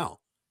right now,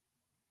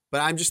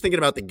 but I'm just thinking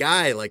about the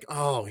guy. Like,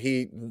 oh,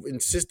 he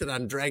insisted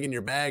on dragging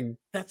your bag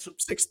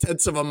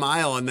 0.6 of a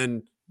mile, and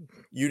then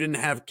you didn't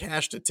have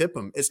cash to tip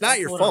him. It's not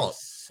your fault.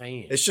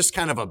 It's just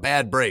kind of a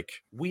bad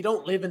break. We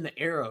don't live in the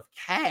era of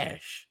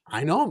cash.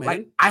 I know,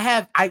 man.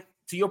 Like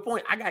to your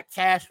point, I got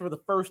cash for the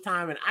first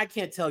time, and I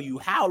can't tell you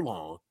how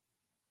long.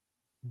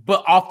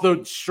 But off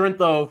the strength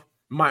of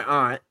my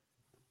aunt,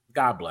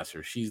 God bless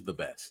her, she's the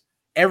best.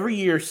 Every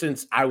year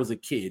since I was a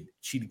kid,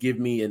 she'd give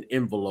me an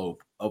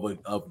envelope of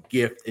a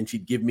gift, and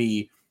she'd give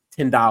me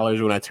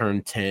 $10 when I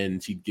turned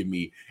 10. She'd give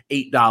me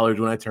 $8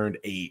 when I turned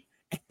 8.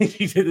 And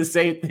she did the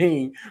same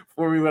thing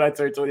for me when I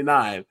turned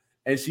 29,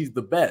 and she's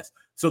the best.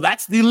 So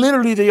that's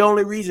literally the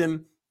only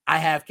reason I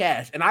have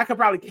cash, and I could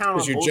probably count on.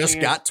 Because you just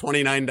got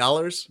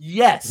 $29.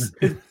 Yes,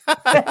 you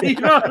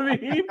know what I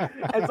mean.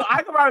 And so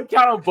I could probably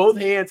count on both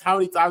hands how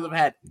many times I've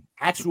had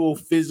actual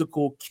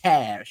physical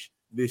cash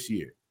this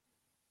year.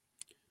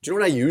 Do you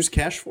know what I use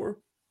cash for?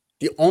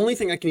 The only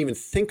thing I can even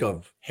think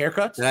of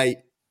haircuts that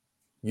I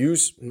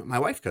use. My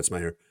wife cuts my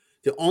hair.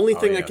 The only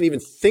thing I can even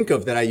think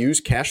of that I use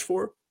cash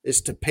for is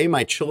to pay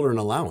my children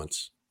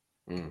allowance.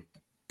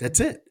 That's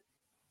it.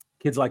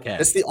 Kids like cash.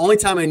 That's the only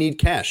time I need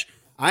cash.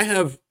 I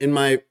have in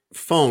my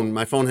phone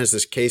has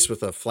this case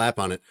with a flap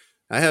on it.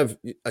 I have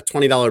a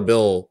 $20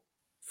 bill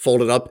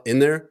folded up in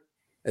there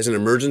as an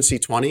emergency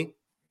 20.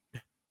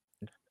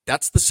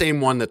 That's the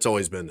same one that's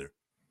always been there.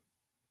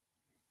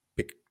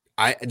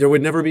 There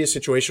would never be a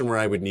situation where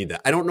I would need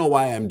that. I don't know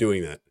why I'm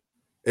doing that.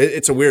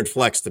 It's a weird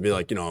flex to be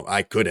like,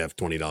 I could have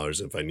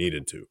 $20 if I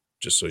needed to,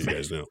 just so you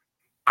guys know.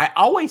 I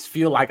always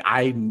feel like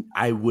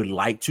I would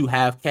like to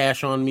have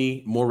cash on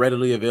me more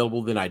readily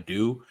available than I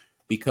do,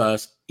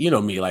 because you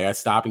know me, like I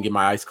stop and get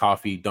my iced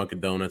coffee,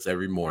 Dunkin' Donuts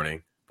every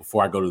morning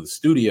before I go to the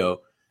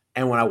studio.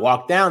 And when I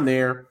walk down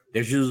there,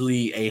 there's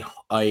usually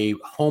a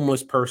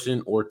homeless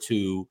person or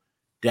two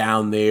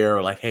down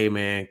there, like, hey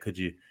man, could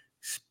you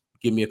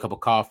give me a cup of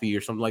coffee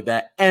or something like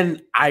that?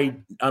 And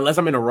unless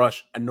I'm in a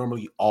rush, I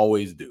normally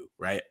always do,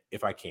 right?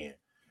 If I can.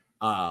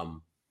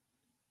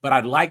 But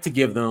I'd like to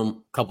give them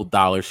a couple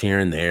dollars here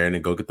and there and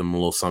then go get them a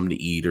little something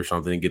to eat or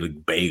something and get a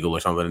bagel or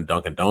something in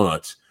Dunkin'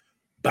 Donuts.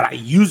 But I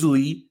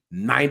usually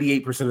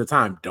 98% of the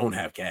time don't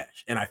have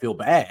cash. And I feel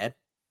bad,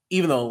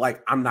 even though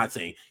like I'm not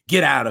saying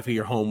get out of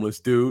here, homeless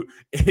dude.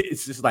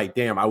 It's just like,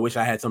 damn, I wish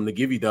I had something to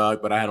give you,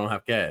 dog, but I don't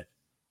have cash.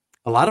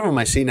 A lot of them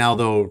I see now,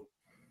 though,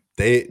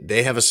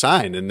 they have a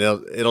sign and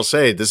it'll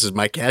say, this is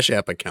my Cash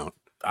App account.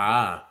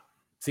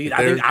 See, I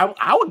think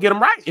I would get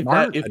them right if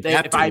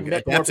I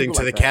met adapting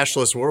to the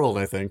cashless world.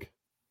 I think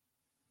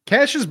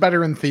cash is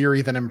better in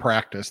theory than in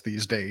practice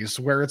these days,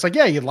 where it's like,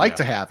 yeah, you'd like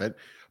to have it,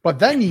 but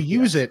then you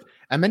use it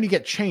and then you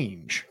get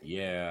change.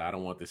 Yeah, I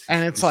don't want this.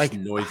 And it's this like,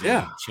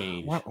 noisy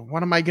change.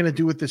 What am I going to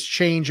do with this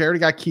change? I already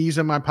got keys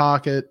in my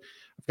pocket.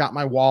 I've got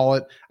my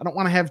wallet. I don't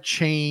want to have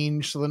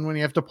change. So then when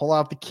you have to pull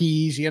out the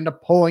keys, you end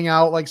up pulling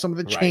out like some of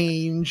the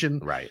change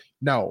and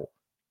no.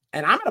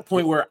 And I'm at a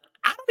point where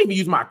I don't even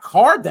use my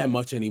card that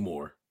much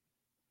anymore.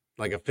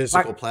 Like a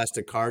physical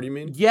plastic card, you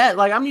mean? Yeah,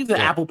 like I'm using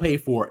Apple Pay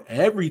for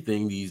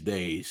everything these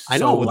days. I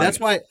know, but that's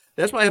why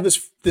I have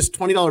this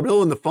 $20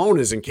 bill in the phone,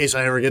 is in case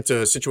I ever get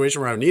to a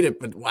situation where I need it.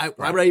 But why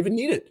would I even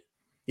need it?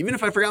 Even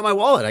if I forgot my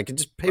wallet, I could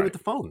just pay with the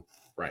phone.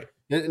 Right.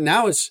 And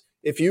now it's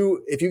if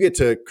you get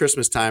to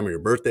Christmas time or your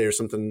birthday or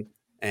something,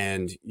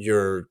 and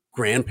your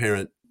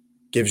grandparent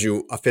gives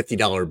you a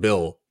 $50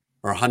 bill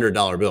or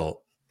 $100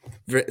 bill,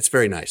 it's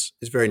very nice.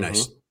 It's very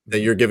nice that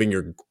you're giving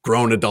your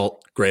grown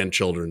adult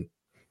grandchildren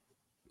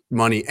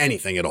money,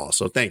 anything at all.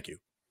 So thank you,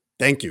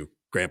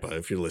 Grandpa,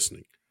 if you're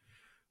listening.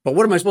 But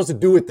what am I supposed to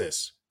do with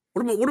this?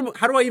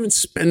 How do I even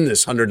spend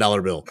this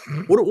 $100 bill?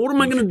 What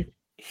am I going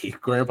to?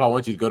 Grandpa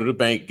wants you to go to the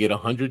bank, get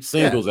 100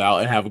 singles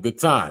out, and have a good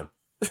time.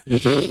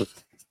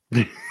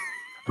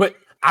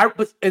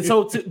 But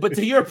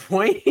to your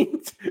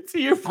point,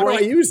 how do I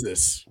use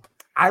this?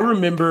 I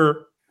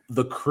remember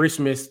the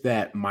Christmas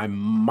that my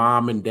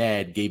mom and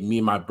dad gave me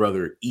and my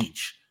brother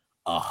each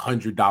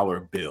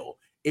 $100 bill.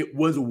 It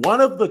was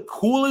one of the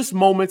coolest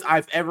moments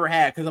I've ever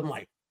had, because I'm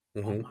like,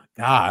 oh my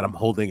God, I'm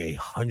holding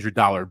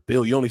 $100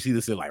 bill. You only see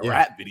this in like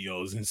rap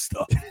videos and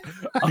stuff.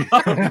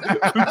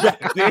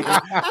 Back then,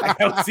 I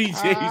don't see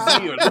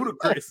Jay-Z or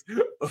Ludacris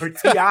or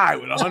T.I.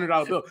 with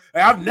 $100 bill.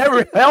 Like, I've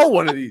never held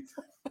one of these.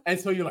 And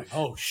so you're like,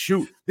 oh,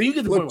 shoot. Then you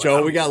get the Look, point Joe,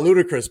 where, we got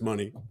Ludacris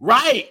money.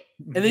 Right.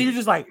 And then you're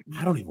just like,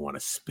 I don't even want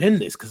to spend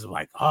this, because I'm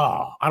like,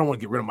 oh, I don't want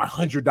to get rid of my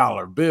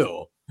 $100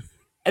 bill.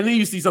 And then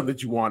you see something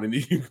that you want, and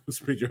then you go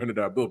spend your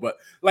 $100 bill. But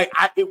like,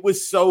 there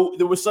was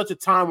such a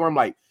time where I'm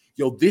like,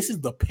 yo, this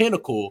is the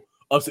pinnacle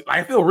of, like,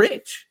 I feel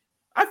rich.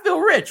 I feel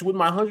rich with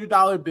my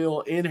 $100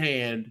 bill in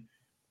hand.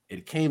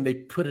 They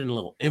put it in a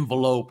little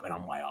envelope, and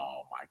I'm like,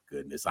 oh my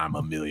goodness, I'm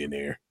a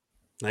millionaire.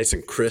 Nice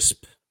and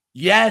crisp.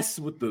 Yes,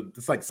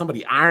 it's like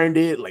somebody ironed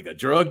it, like a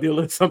drug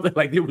dealer or something.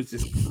 Like it was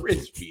just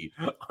crispy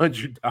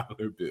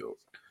 $100 bills.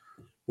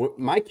 Well,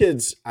 my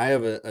kids, I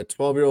have a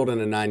 12-year-old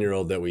and a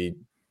 9-year-old that we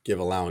give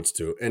allowance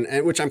to,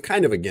 and which I'm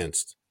kind of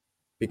against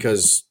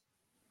because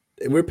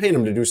we're paying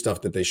them to do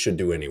stuff that they should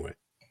do anyway.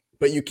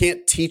 But you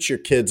can't teach your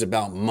kids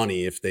about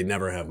money if they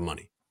never have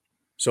money.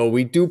 So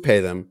we do pay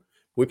them.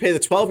 We pay the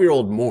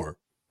 12-year-old more,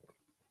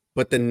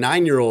 but the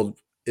 9-year-old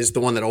is the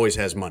one that always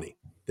has money.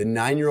 The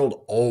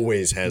 9-year-old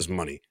always has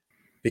money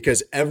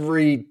because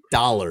every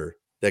dollar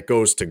that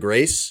goes to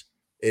Grace,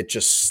 it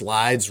just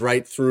slides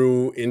right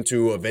through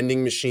into a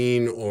vending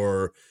machine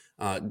or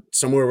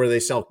somewhere where they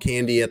sell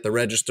candy at the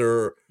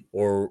register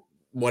or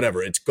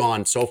whatever. It's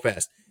gone so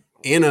fast.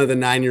 Anna, the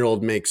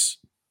 9-year-old, makes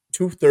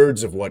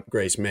 2/3 of what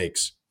Grace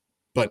makes,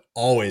 but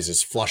always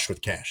is flush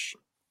with cash.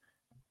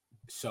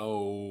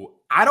 So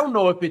I don't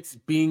know if it's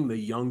being the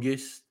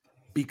youngest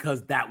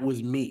because that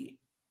was me.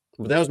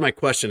 But that was my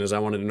question is I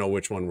wanted to know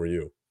which one were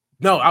you?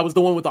 No, I was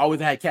the one with always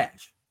had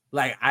cash.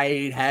 Like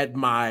I had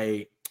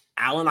my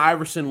Allen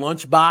Iverson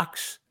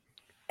lunchbox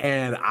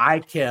and I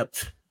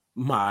kept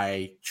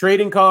my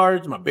trading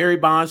cards, my Barry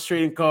Bonds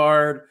trading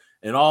card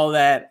and all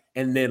that.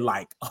 And then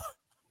like,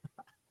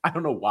 I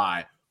don't know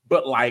why,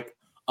 but like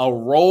a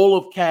roll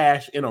of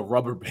cash in a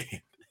rubber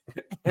band.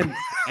 And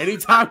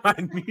anytime I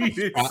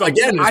needed something,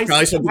 again, it's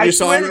probably something you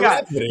saw in a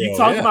rap video. You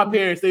talk to my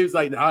parents, they was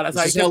like, "No,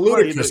 that's how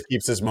Ludacris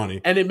keeps his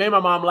money." And it made my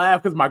mom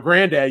laugh because my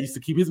granddad used to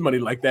keep his money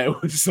like that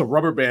with just a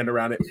rubber band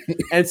around it.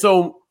 And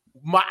so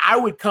I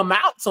would come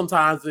out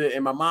sometimes,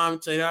 and my mom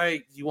would say, "All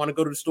right, you want to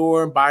go to the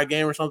store and buy a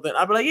game or something?"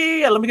 I'd be like,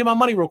 "Yeah, let me get my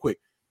money real quick."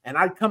 And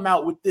I'd come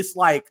out with this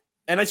like,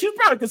 and she was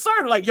probably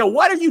concerned, like, "Yo,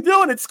 what are you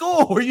doing at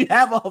school where you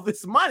have all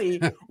this money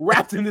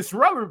wrapped in this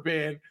rubber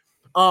band?"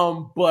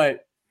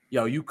 But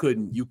yo, you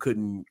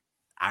couldn't.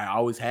 I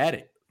always had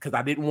it because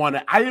I didn't want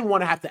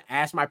to have to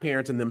ask my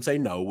parents and them say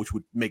no, which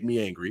would make me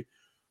angry.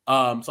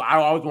 So I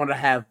always wanted to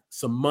have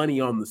some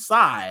money on the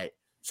side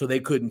so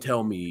they couldn't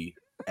tell me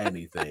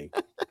anything.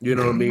 You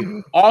know what I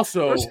mean?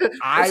 Also,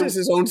 this is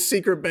his own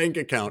secret bank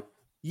account.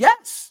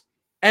 Yes,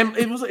 and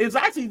it was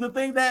actually the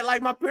thing that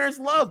like my parents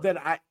loved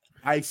that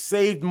I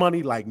saved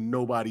money like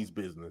nobody's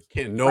business.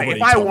 Can't nobody?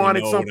 Like, if I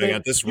wanted something, I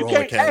got this roll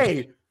of cash.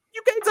 Hey,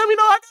 you can't tell me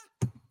no. I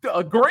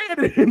got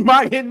 $1,000 in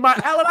my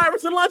Allen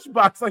Iverson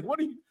lunchbox. Like, what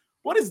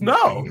is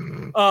no?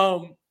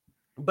 But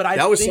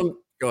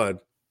go ahead.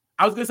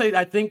 I was gonna say,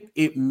 I think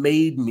it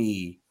made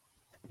me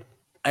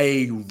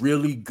a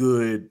really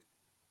good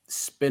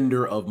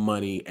spender of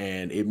money,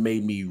 and it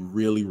made me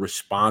really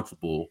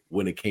responsible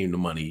when it came to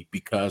money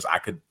because I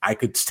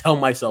could tell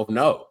myself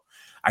no.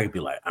 I could be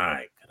like, all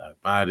right, could I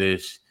buy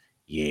this?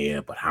 Yeah,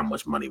 but how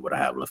much money would I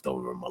have left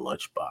over in my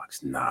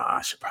lunchbox? Nah,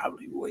 I should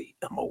probably wait.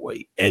 I'm gonna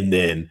wait. And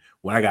then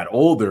when I got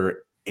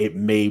older, it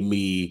made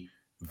me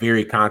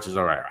very conscious.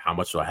 All right, how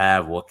much do I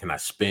have? What can I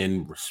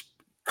spend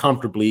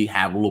comfortably?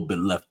 Have a little bit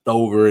left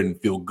over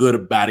and feel good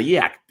about it.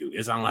 Yeah, I can do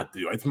this. I don't have to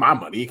do it. It's my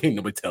money. Can't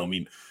nobody tell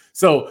me.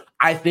 So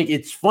I think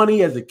it's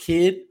funny as a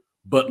kid,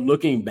 but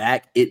looking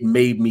back, it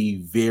made me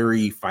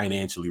very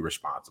financially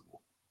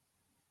responsible.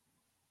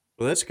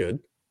 Well, that's good.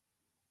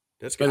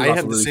 That's good.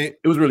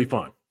 It was really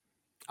fun.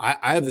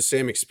 I have the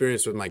same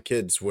experience with my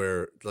kids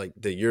where like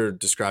that you're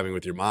describing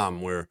with your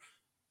mom, where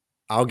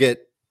I'll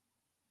get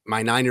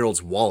my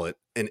 9-year-old's wallet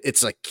and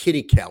it's a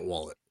kitty cat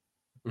wallet.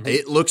 Mm-hmm.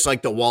 It looks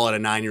like the wallet a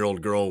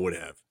 9-year-old girl would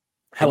have.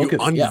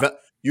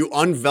 You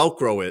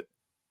unvelcro it.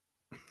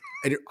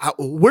 And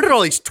where did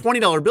all these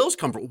 $20 bills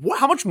come from?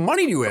 How much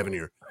money do you have in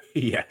here?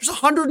 Yeah, there's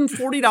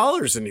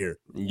 $140 in here.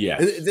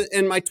 Yes.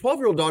 And my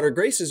 12-year-old daughter,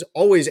 Grace, is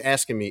always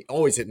hitting me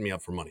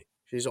up for money.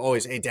 She's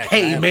always, hey, Dad.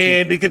 Hey,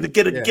 man, they get a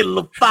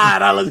little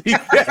 $5.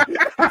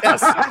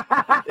 Yes.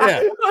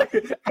 Yeah.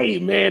 Hey,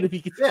 man, if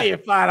you could spare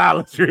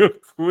 $5 real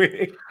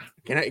quick.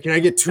 Can I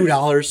get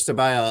 $2 to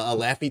buy a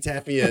Laffy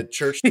Taffy at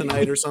church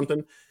tonight or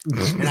something?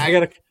 And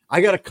I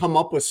gotta come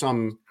up with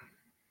some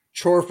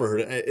chore for her.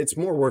 It's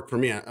more work for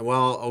me.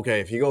 Well, okay,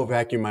 if you go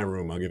vacuum my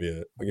room, I'll give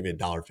you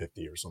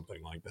 $1.50 or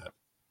something like that.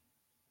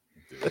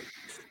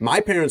 My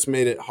parents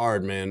made it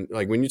hard, man.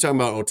 Like when you talk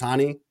about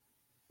Ohtani.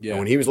 Yeah.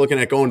 When he was looking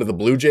at going to the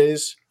Blue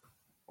Jays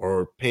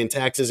or paying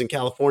taxes in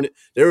California,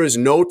 there is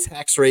no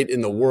tax rate in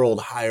the world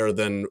higher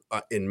than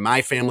in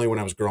my family when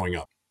I was growing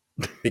up,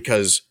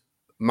 because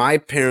my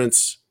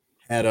parents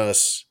had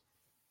us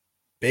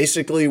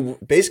basically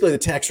the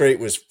tax rate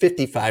was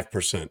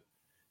 55%,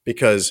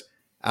 because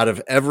out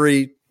of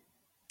every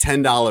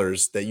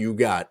 $10 that you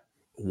got,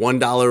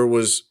 $1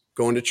 was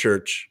going to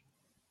church,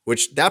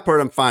 which that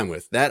part I'm fine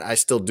with. That I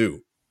still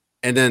do.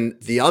 And then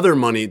the other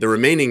money, the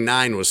remaining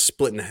 9 was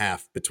split in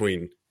half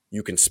between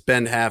you can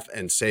spend half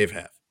and save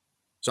half.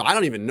 So I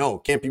don't even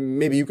know.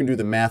 Maybe you can do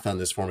the math on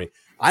this for me.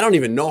 I don't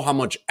even know how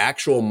much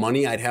actual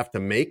money I'd have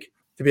to make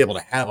to be able to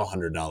have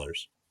 $100.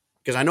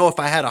 Because I know if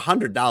I had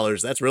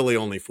 $100, that's really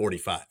only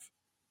 45.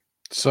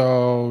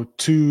 So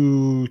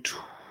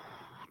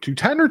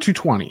 210 or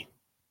 220?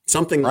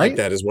 Something like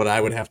that is what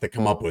I would have to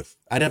come up with.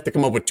 I'd have to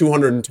come up with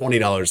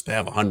 $220 to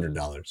have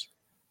 $100.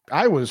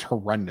 I was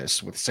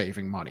horrendous with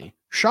saving money.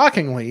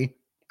 shockingly,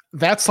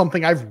 that's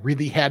something I've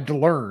really had to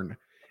learn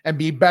and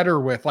be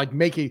better with, like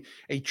making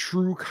a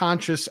true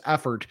conscious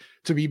effort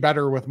to be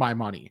better with my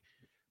money,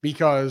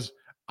 because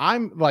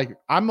I'm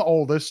the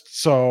oldest,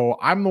 so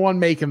I'm the one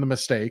making the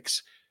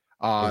mistakes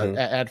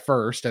at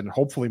first, and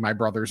hopefully my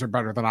brothers are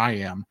better than I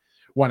am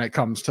when it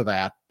comes to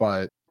that.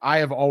 But I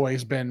have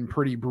always been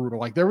pretty brutal.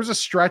 Like there was a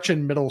stretch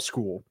in middle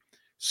school.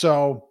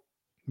 So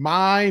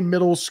my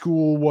middle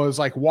school was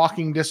like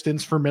walking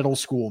distance for middle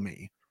school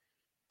me.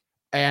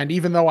 And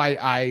even though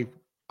I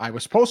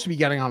was supposed to be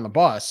getting on the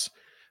bus,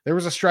 there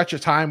was a stretch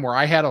of time where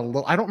I had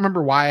I don't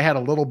remember why I had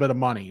a little bit of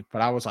money,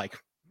 but I was like,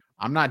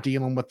 I'm not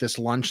dealing with this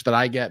lunch that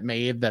I get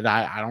made that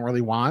I don't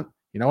really want.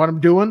 You know what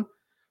I'm doing?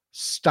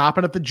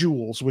 Stopping at the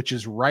Jewels, which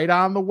is right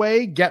on the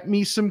way. Get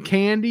me some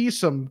candy,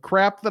 some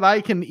crap that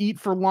I can eat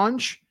for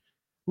lunch.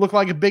 Look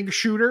like a big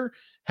shooter.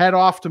 Head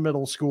off to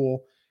middle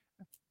school.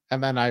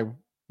 And then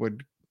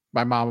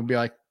my mom would be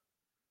like,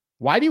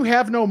 why do you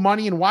have no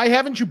money and why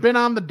haven't you been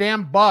on the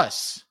damn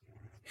bus?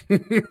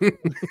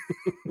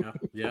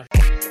 Yeah.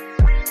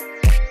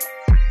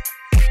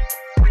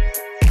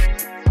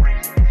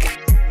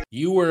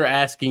 You were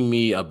asking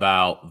me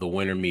about the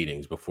winter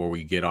meetings before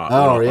we get on,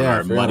 on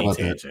our money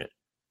tangent.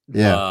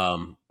 Yeah.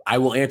 I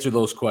will answer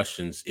those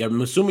questions. I'm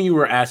assuming you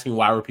were asking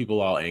why were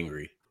people all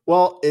angry?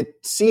 Well, it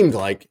seemed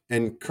like,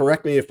 and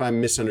correct me if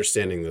I'm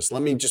misunderstanding this,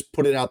 let me just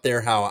put it out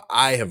there how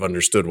I have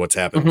understood what's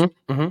happened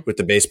with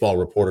the baseball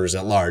reporters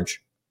at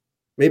large.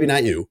 Maybe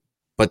not you,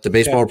 but the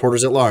baseball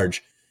reporters at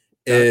large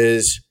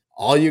is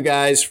all you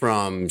guys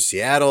from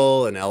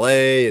Seattle and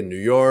LA and New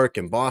York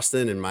and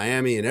Boston and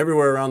Miami and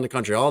everywhere around the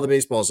country, all the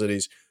baseball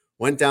cities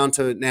went down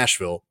to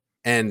Nashville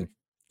and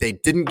they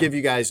didn't give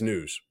you guys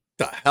news.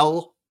 The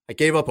hell? I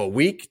gave up a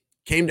week,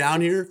 came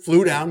down here,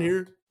 flew down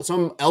here.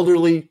 Some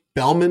elderly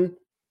bellman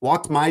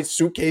walked my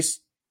suitcase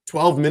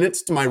 12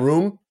 minutes to my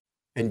room,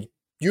 and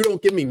you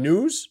don't give me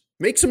news?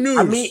 Make some news.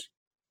 I mean,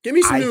 give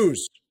me some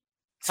news.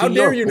 How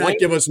dare you not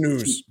give us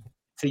news?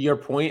 To your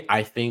point,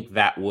 I think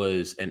that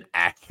was an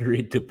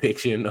accurate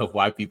depiction of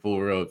why people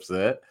were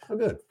upset. Oh,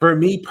 good. For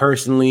me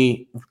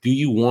personally, do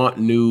you want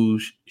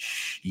news?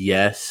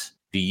 Yes.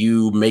 Do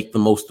you make the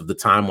most of the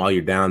time while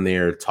you're down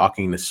there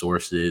talking to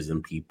sources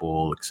and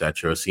people,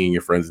 etc., seeing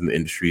your friends in the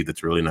industry?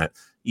 That's really not.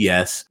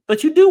 Yes.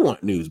 But you do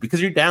want news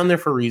because you're down there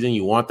for a reason.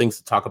 You want things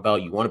to talk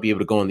about. You want to be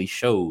able to go on these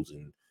shows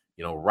and,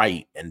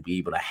 write and be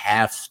able to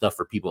have stuff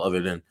for people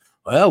other than,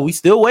 well, we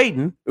still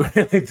waiting.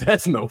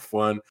 That's no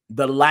fun.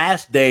 The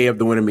last day of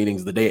the winter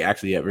meetings, the day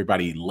actually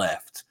everybody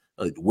left,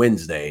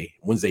 Wednesday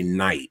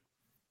night,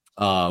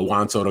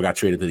 Juan Soto got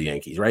traded to the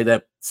Yankees, right?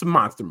 That's a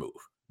monster move.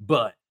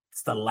 But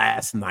it's the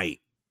last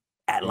night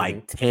at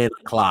like 10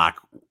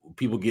 o'clock.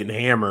 People getting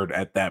hammered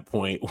at that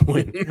point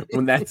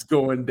when that's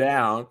going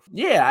down.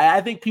 Yeah,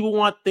 I think people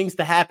want things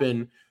to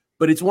happen,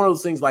 but it's one of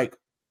those things like,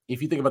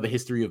 if you think about the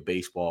history of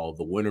baseball,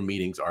 the winter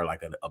meetings are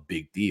like a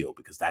big deal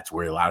because that's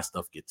where a lot of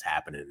stuff gets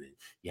happening. And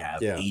you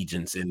have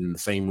agents in the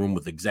same room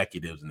with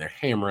executives and they're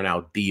hammering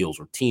out deals,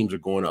 or teams are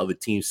going to other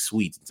teams'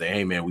 suites and say,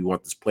 hey, man, we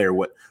want this player.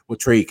 What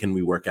trade can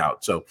we work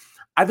out? So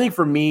I think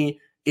for me,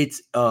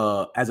 it's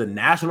as a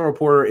national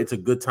reporter, it's a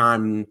good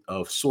time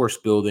of source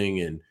building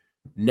and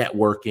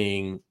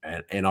networking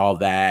and all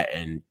that.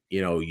 And,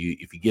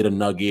 if you get a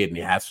nugget and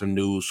you have some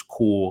news,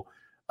 cool.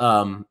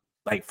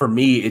 Like for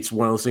me, it's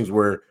one of those things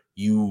where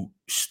you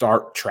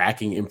start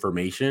tracking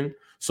information.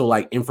 So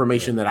like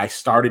information that I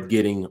started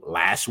getting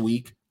last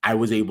week, I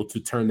was able to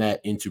turn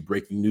that into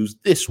breaking news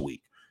this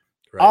week.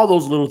 Right. All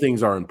those little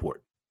things are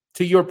important.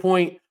 To your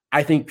point,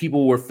 I think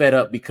people were fed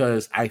up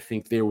because I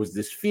think there was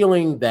this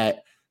feeling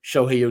that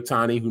Shohei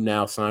Ohtani, who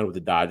now signed with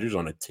the Dodgers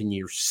on a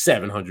 10-year,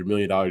 $700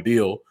 million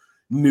deal,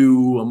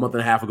 knew a month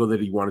and a half ago that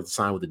he wanted to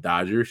sign with the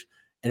Dodgers.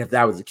 And if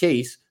that was the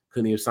case,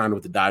 couldn't he have signed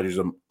with the Dodgers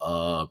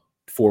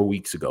 4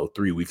 weeks ago,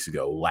 3 weeks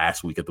ago,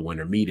 last week at the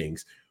winter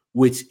meetings,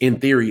 which in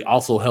theory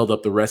also held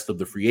up the rest of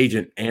the free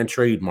agent and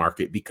trade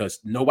market because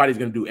nobody's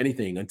going to do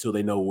anything until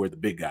they know where the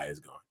big guy is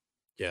going.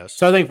 Yes.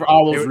 So I think for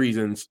all those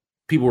reasons,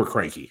 people were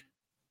cranky.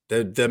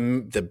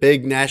 The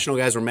big national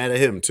guys were mad at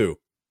him too,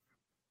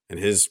 and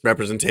his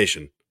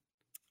representation.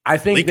 I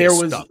think leaking there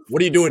was stuff.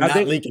 What are you doing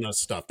leaking us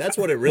stuff? That's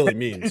what it really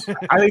means.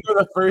 I think for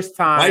the first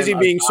time, why is he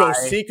being so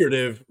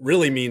secretive?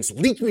 Really means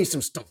leak me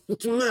some stuff.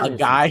 A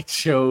guy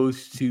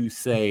chose to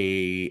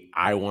say,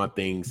 I want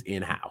things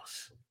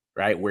in-house,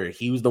 right? Where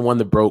he was the one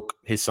that broke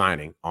his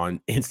signing on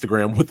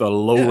Instagram with a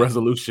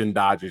low-resolution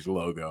Dodgers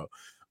logo.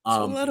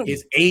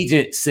 His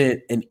agent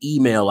sent an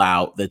email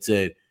out that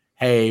said,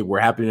 hey, we're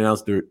happy to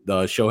announce the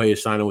Shohei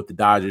is signing with the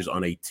Dodgers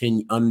on a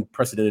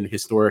unprecedented,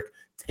 historic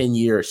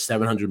 10-year,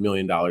 $700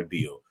 million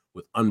deal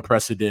with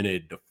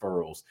unprecedented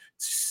deferrals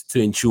to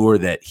ensure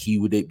that he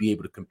would be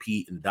able to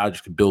compete and the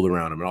Dodgers could build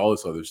around him and all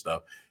this other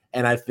stuff.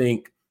 And I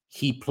think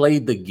he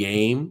played the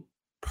game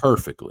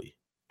perfectly.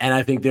 And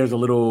I think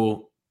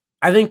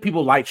I think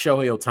people like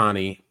Shohei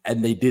Ohtani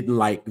and they didn't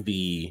like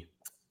the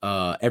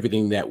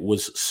everything that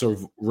was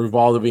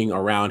revolving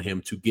around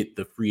him to get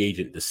the free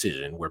agent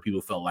decision, where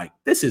people felt like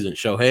this isn't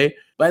Shohei.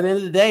 But at the end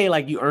of the day,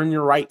 like, you earn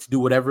your right to do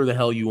whatever the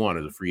hell you want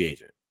as a free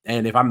agent.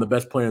 And if I'm the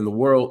best player in the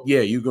world, yeah,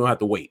 you're gonna have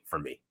to wait for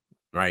me,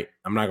 right?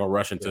 I'm not gonna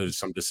rush into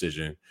some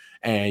decision,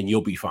 and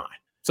you'll be fine.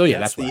 So yeah,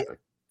 that's what happened.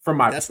 From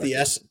my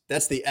perspective.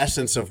 That's the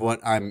essence of what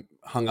I'm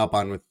hung up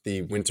on with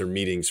the winter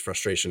meetings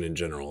frustration in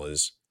general.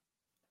 Is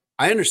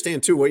I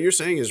understand too what you're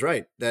saying is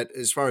right. That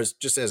as far as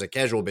just as a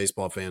casual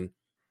baseball fan,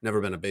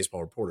 never been a baseball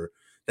reporter,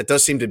 that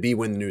does seem to be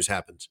when the news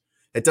happens.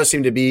 It does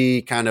seem to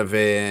be kind of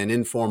an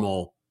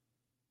informal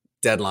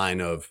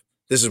deadline of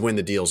this is when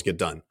the deals get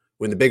done.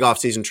 When the big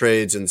offseason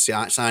trades and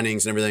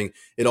signings and everything,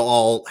 it'll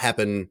all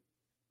happen.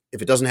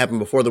 If it doesn't happen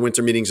before the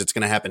winter meetings, it's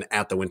going to happen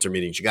at the winter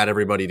meetings. You got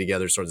everybody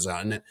together, sort of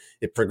out. And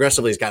it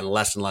progressively has gotten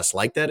less and less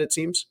like that, it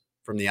seems,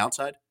 from the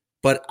outside.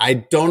 But I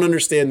don't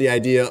understand the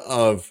idea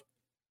of,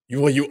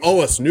 you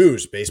owe us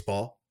news,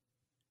 baseball.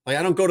 Like,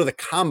 I don't go to the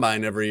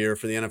combine every year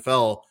for the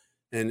NFL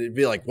and it'd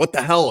be like, what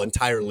the hell,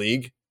 entire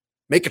league?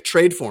 Make a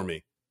trade for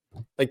me.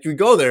 Like, you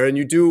go there and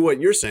you do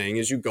what you're saying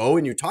is you go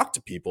and you talk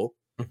to people.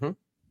 Mm-hmm.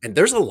 And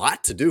there's a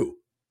lot to do.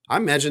 I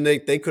imagine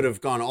they could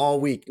have gone all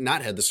week,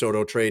 not had the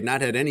Soto trade,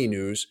 not had any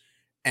news,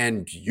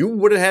 and you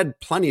would have had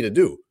plenty to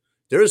do.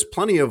 There is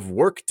plenty of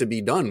work to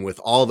be done with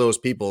all those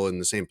people in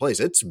the same place.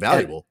 It's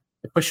valuable.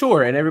 For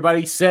sure. And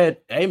everybody said,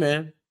 hey,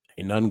 man,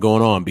 ain't nothing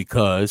going on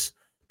because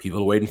people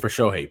are waiting for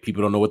Shohei.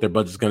 People don't know what their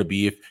budget's going to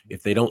be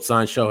if they don't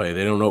sign Shohei.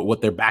 They don't know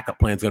what their backup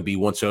plan is going to be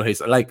once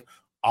Shohei's like,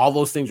 all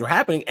those things were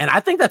happening. And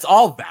I think that's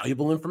all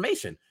valuable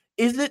information.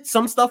 Is it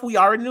some stuff we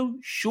already knew?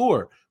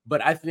 Sure.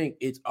 But I think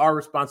it's our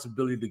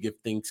responsibility to give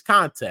things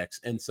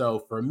context. And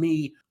so for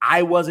me,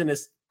 I wasn't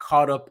as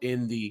caught up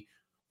in what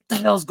the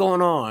hell's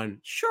going on.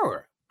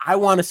 Sure, I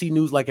want to see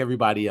news like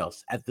everybody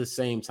else. At the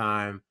same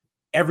time,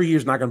 every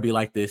year's not going to be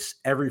like this.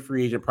 Every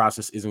free agent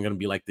process isn't going to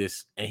be like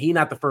this. And he's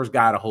not the first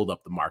guy to hold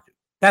up the market.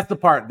 That's the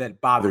part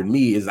that bothered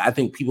me, is I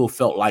think people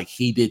felt like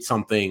he did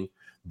something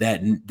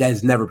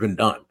that's never been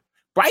done.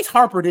 Bryce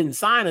Harper didn't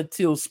sign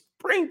until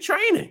spring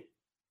training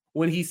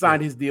when he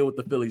signed his deal with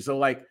the Phillies. So,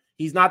 like,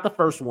 he's not the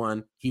first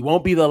one. He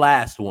won't be the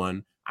last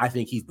one. I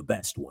think he's the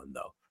best one,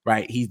 though,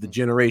 right? He's the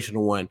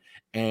generational one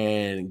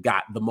and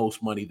got the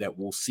most money that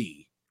we'll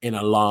see in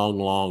a long,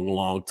 long,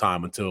 long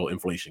time until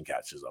inflation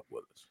catches up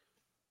with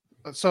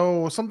us.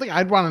 So something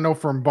I'd want to know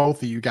from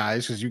both of you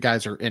guys, because you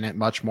guys are in it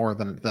much more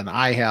than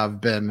I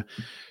have been.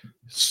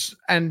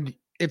 And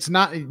it's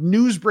not,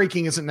 news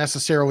breaking isn't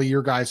necessarily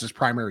your guys'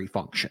 primary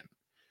function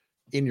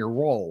in your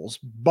roles,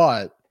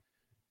 but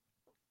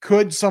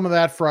could some of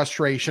that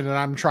frustration, and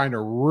I'm trying to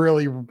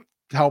really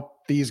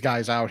help these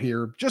guys out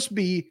here,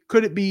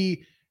 could it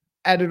be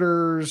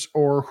editors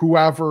or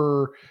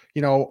whoever,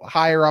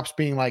 higher ups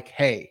being like,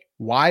 hey,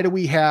 why do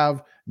we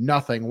have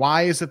nothing?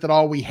 Why is it that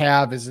all we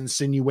have is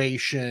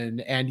insinuation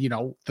and,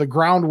 the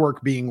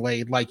groundwork being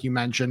laid, like you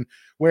mentioned,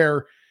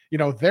 where,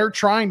 they're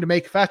trying to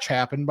make fetch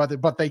happen,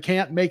 but they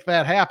can't make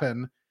that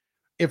happen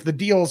if the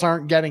deals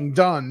aren't getting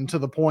done to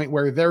the point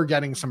where they're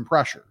getting some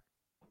pressure.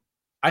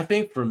 I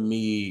think for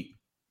me,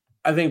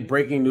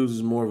 breaking news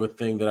is more of a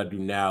thing that I do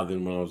now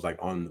than when I was like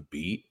on the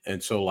beat.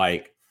 And so,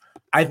 like,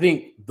 I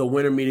think the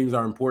winter meetings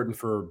are important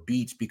for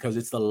beats because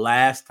it's the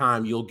last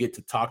time you'll get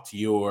to talk to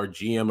your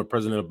GM or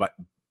president of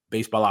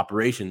baseball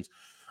operations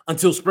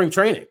until spring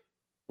training,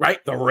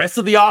 right? The rest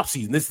of the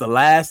offseason, this is the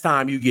last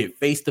time you get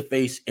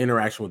face-to-face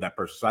interaction with that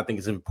person. So I think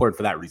it's important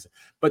for that reason.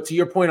 But to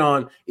your point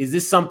on, is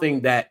this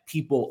something that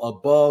people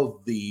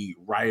above the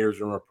writers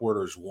and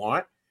reporters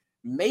want?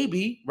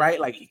 Maybe, right?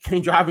 Like, you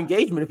can't drive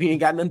engagement if he ain't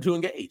got nothing to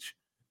engage.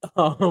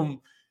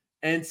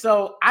 And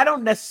so I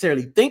don't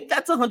necessarily think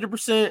that's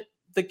 100%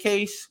 the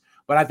case,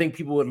 but I think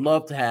people would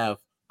love to have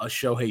a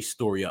Shohei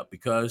story up,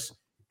 because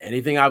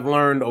anything I've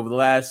learned over the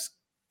last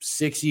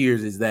 6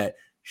 years is that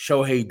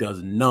Shohei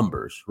does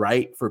numbers,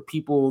 right? For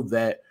people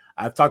that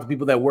I've talked to,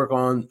 people that worked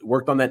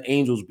on that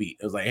Angels beat,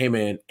 it was like, hey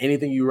man,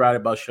 anything you write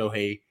about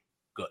Shohei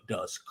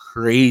does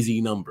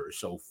crazy numbers.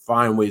 So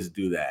find ways to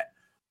do that.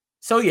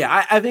 So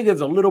yeah, I think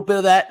there's a little bit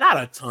of that,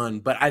 not a ton,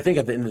 but I think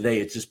at the end of the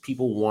day, it's just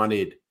people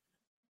wanted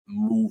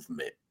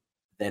movement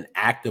than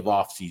active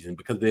off season,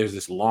 because there's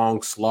this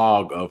long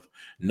slog of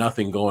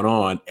nothing going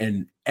on,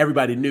 and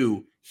everybody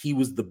knew he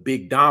was the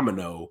big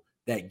domino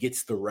that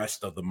gets the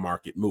rest of the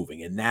market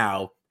moving. And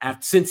now,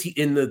 since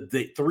in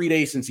the 3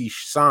 days since he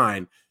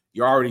signed,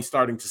 you're already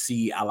starting to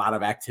see a lot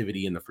of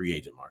activity in the free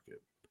agent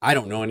market. I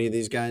don't know any of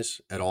these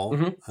guys at all.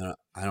 Mm-hmm.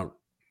 I don't.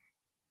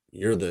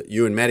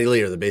 You and Matty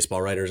Lee are the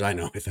baseball writers I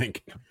know, I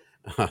think.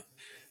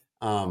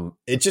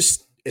 It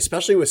just,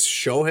 especially with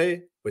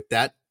Shohei, with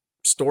that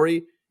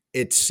story,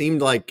 it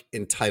seemed like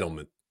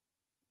entitlement.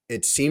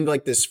 It seemed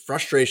like this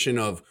frustration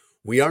of,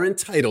 we are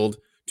entitled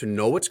to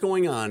know what's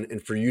going on,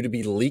 and for you to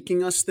be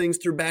leaking us things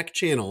through back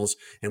channels,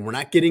 and we're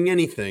not getting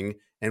anything,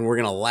 and we're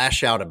going to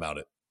lash out about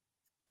it.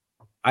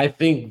 I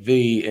think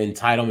the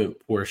entitlement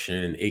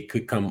portion, it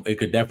could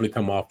definitely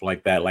come off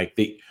like that. Like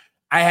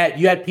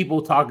you had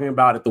people talking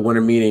about at the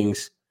winter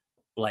meetings,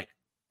 like,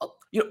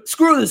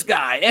 screw this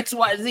guy,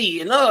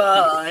 XYZ,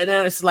 and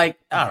then it's like,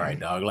 all right,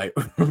 dog, like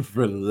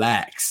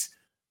relax,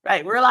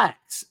 right?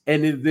 Relax.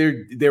 And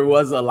there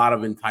was a lot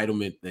of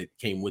entitlement that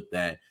came with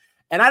that.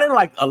 And I didn't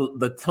like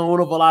the tone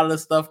of a lot of the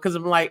stuff because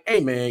I'm like, hey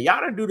man, y'all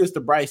didn't do this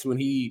to Bryce when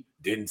he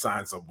didn't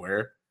sign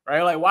somewhere,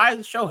 right? Like, why is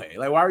it Shohei?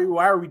 Like,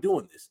 why are we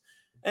doing this?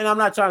 And I'm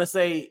not trying to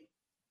say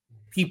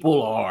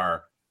people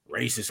are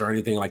racist or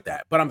anything like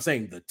that, but I'm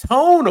saying the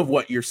tone of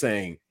what you're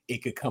saying, it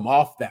could come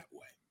off that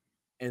way.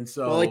 And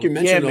so, well, like you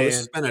mentioned, this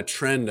has been a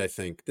trend. I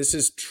think this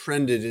has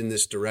trended in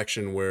this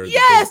direction where the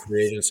big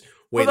free agents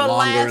wait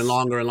longer and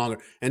longer and longer.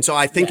 And so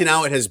I think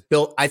now it has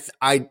built.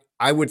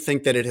 I would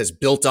think that it has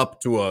built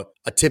up to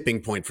a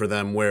tipping point for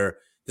them where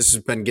this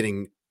has been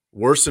getting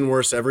worse and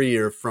worse every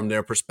year from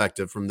their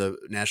perspective, from the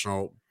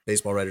National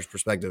Baseball Writers'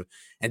 perspective.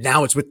 And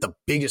now it's with the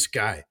biggest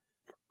guy.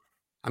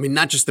 I mean,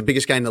 not just the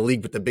biggest guy in the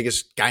league, but the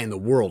biggest guy in the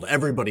world.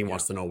 Everybody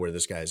wants to know where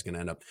this guy is going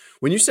to end up.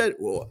 When you said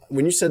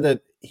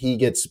that he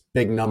gets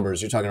big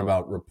numbers, you're talking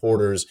about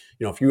reporters.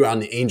 If you're on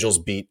the Angels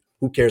beat,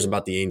 who cares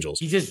about the Angels?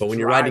 But when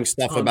you're writing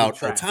stuff about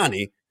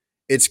Ohtani,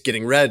 it's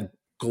getting read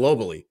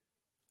globally.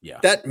 Yeah,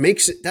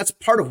 that's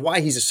part of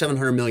why he's a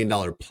 $700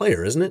 million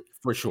player, isn't it?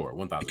 For sure,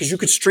 1,000. Because you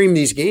could stream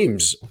these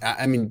games.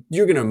 I mean,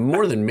 you're going to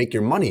more than make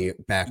your money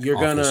back.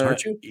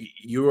 Aren't you?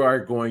 You are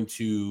going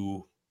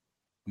to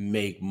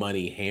make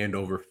money hand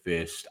over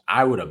fist,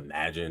 I would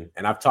imagine.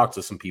 And I've talked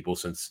to some people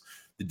since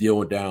the deal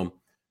went down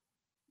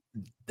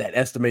that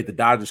estimate the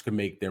Dodgers could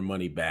make their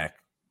money back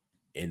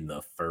in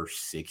the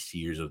first 6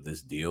 years of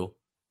this deal.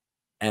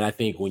 And I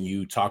think when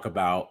you talk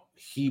about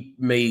he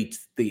made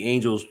the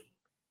Angels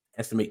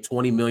estimate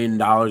 $20 million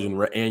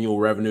in annual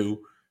revenue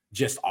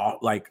just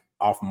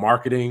off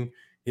marketing,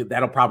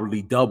 that'll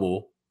probably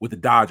double with the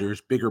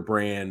Dodgers, bigger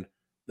brand,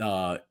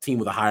 team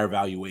with a higher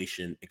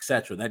valuation,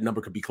 etc. That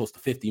number could be close to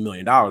 $50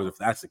 million if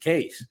that's the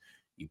case.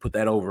 You put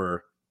that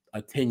over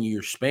a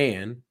 10-year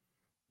span,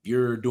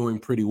 you're doing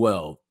pretty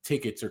well.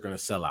 Tickets are going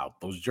to sell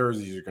out. Those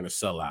jerseys are going to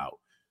sell out.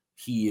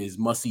 He is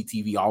must-see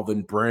TV, all the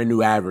brand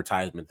new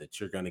advertisement that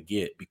you're going to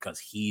get because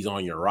he's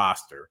on your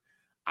roster.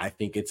 I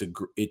think it's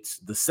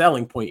the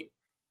selling point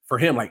for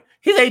him. Like,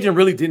 his agent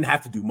really didn't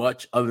have to do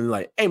much other than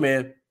like, hey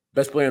man,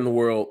 best player in the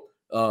world,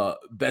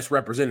 best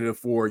representative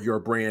for your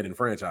brand and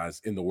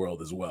franchise in the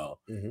world as well.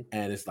 Mm-hmm.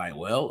 And it's like,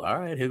 well, all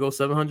right, here goes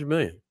 $700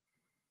 million.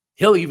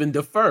 He'll even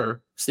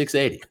defer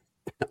 $680.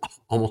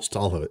 Almost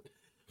all of it.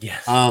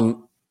 Yes.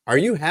 Are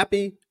you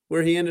happy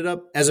where he ended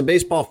up as a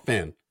baseball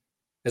fan?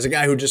 As a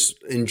guy who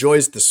just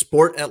enjoys the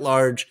sport at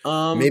large,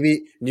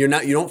 maybe you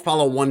don't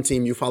follow one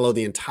team, you follow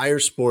the entire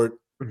sport.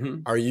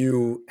 Mm-hmm. Are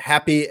you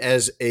happy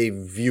as a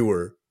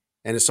viewer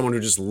and as someone who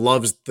just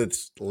loves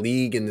this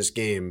league and this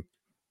game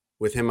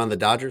with him on the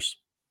Dodgers?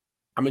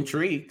 I'm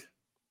intrigued,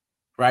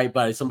 right?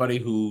 By somebody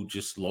who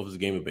just loves the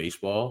game of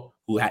baseball,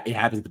 it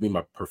happens to be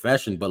my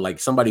profession, but like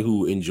somebody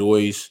who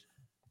enjoys,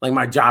 like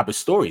my job is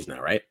stories now,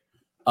 right?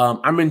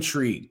 I'm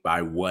intrigued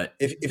by what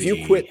if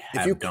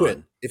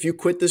you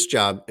quit this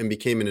job and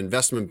became an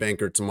investment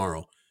banker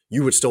tomorrow,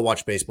 you would still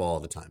watch baseball all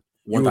the time.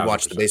 You 100%. Would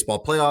watch the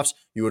baseball playoffs.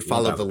 You would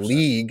follow 100%. The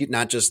league,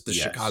 not just the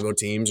Chicago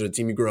teams or the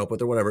team you grew up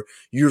with or whatever.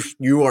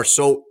 You are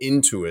so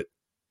into it.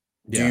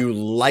 Do you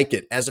like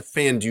it as a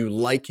fan? Do you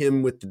like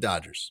him with the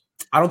Dodgers?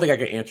 I don't think I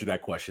can answer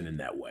that question in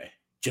that way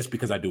just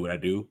because I do what I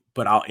do,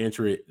 but I'll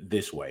answer it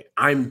this way.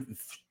 I'm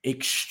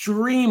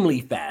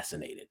extremely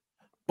fascinated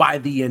by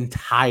the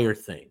entire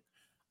thing.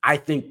 I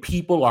think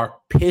people are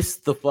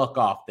pissed the fuck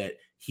off that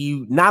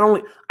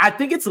I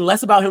think it's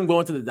less about him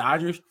going to the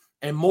Dodgers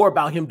and more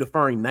about him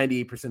deferring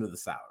 98% of the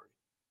salary.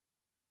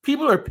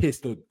 People are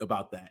pissed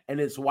about that. And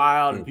it's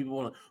wild. And people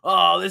want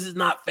to, this is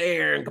not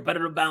fair and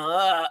competitive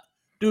balance.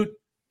 Dude,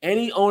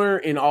 any owner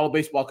in all of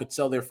baseball could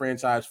sell their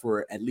franchise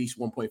for at least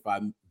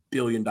 $1.5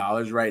 billion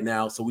right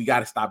now. So we got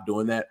to stop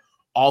doing that.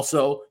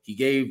 Also, he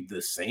gave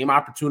the same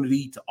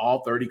opportunity to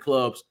all 30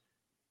 clubs.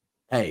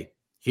 Hey,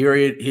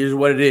 here's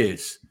what it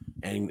is.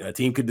 And a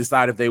team could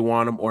decide if they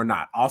want him or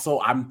not. Also,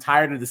 I'm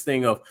tired of this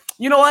thing of,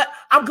 you know what?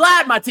 I'm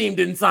glad my team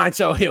didn't sign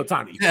Shohei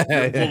Ohtani.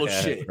 You're full of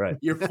shit. Right.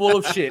 You're full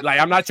of shit. Like,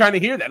 I'm not trying to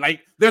hear that.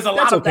 Like, there's a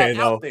lot of that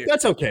out there.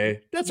 That's okay.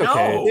 That's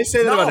okay. They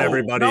say that about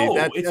everybody.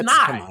 It's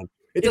not. Come on.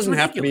 It doesn't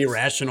have to be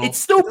rational. It's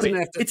stupid.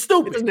 It's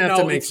stupid. It doesn't have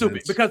to make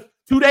sense. Because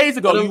 2 days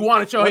ago, you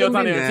wanted Shohei Ohtani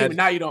on the team, and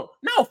now you don't.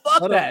 No,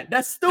 fuck that.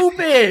 That's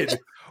stupid.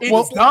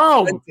 It's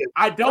dumb.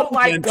 I don't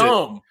like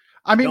dumb.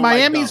 I mean,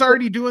 Miami's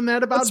already doing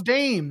that about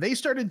Dame. They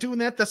started doing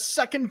that the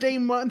second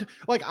Dame won.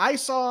 Like I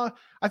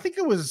think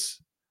it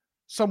was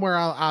somewhere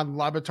on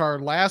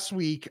Levitar last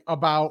week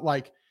about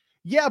like,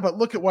 yeah, but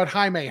look at what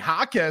Jaime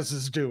Jaquez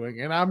is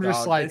doing. And I'm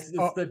just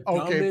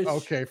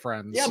okay,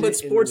 friends. Yeah, but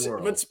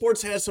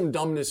sports has some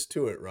dumbness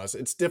to it, Russ.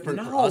 It's different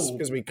for us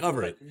because we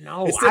cover it.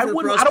 No, I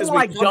don't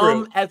like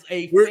dumb as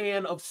a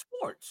fan of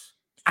sports.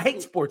 I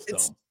hate sports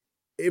dumb.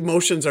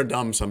 Emotions are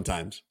dumb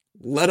sometimes.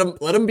 Let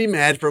them be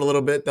mad for a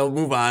little bit. They'll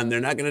move on. They're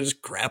not going to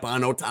just crap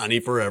on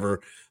Ohtani forever.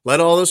 Let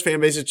all those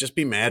fan bases just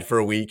be mad for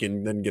a week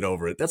and then get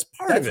over it. That's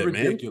part of it, man.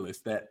 That's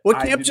ridiculous. What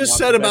Camp just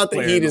said about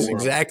the Heat is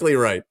exactly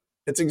right.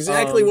 It's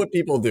exactly what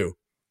people do.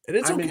 And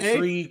it's I'm okay.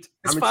 intrigued.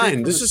 It's I'm fine.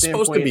 intrigued This is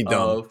supposed to be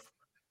dumb.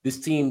 This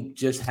team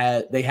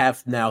they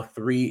have now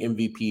 3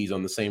 MVPs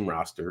on the same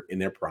roster in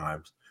their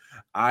primes.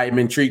 I'm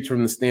intrigued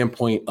from the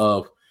standpoint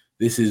of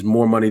this is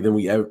more money than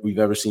we've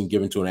ever seen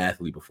given to an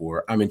athlete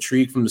before. I'm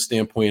intrigued from the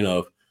standpoint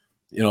of,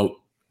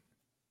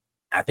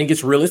 I think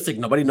it's realistic.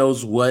 Nobody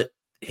knows what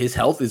his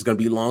health is going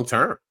to be long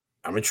term.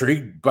 I'm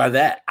intrigued by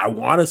that. I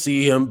want to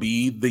see him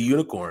be the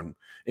unicorn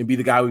and be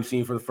the guy we've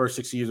seen for the first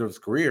 6 years of his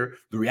career.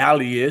 The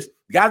reality is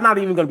the guy's not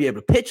even going to be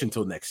able to pitch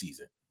until next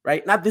season,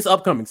 right? Not this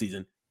upcoming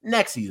season,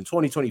 next season,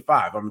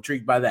 2025. I'm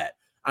intrigued by that.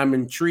 I'm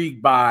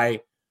intrigued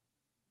by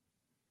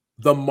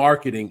the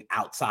marketing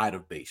outside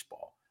of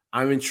baseball.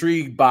 I'm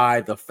intrigued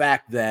by the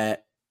fact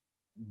that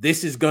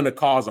this is going to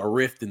cause a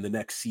rift in the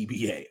next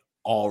CBA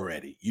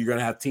already. You're going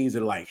to have teams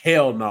that are like,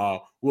 hell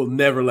no, we'll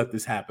never let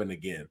this happen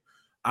again.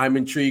 I'm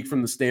intrigued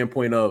from the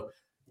standpoint of,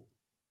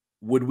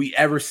 would we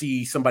ever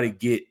see somebody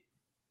get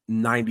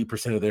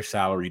 90% of their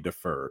salary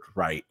deferred,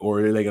 right? Or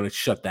are they going to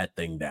shut that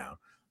thing down?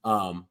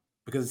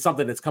 Because it's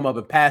something that's come up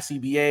in past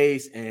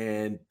CBAs,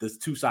 and the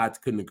two sides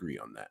couldn't agree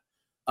on that.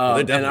 Well,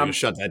 they're definitely going to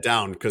shut that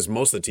down because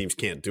most of the teams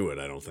can't do it,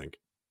 I don't think.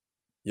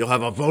 You'll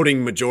have a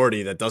voting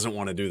majority that doesn't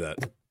want to do that.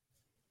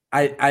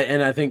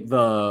 I think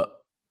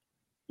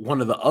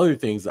one of the other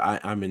things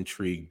I'm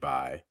intrigued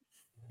by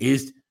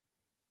is,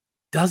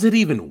 does it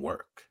even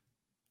work?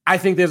 I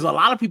think there's a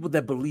lot of people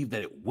that believe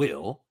that it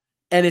will.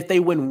 And if they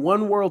win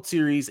one World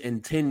Series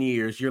in 10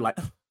 years, you're like,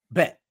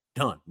 bet,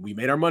 done. We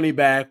made our money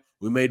back.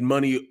 We made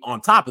money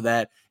on top of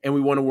that, and we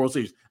won a World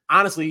Series.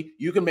 Honestly,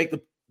 you can make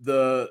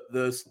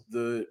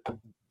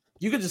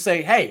you could just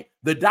say, hey,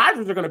 the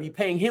Dodgers are going to be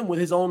paying him with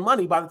his own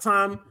money by the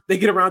time they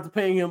get around to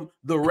paying him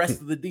the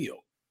rest of the deal,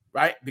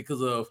 right?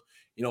 Because of,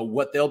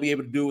 what they'll be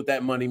able to do with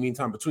that money,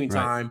 meantime, between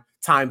time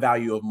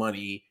value of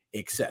money,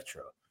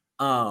 etc.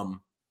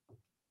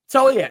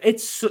 So yeah,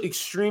 it's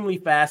extremely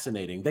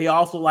fascinating. They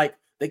also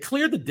they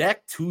cleared the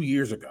deck 2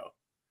 years ago,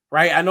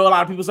 right? I know a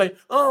lot of people say,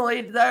 oh,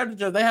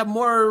 they have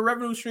more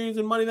revenue streams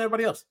and money than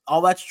everybody else.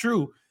 All that's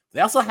true.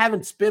 They also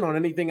haven't spent on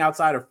anything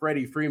outside of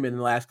Freddie Freeman in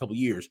the last couple of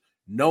years,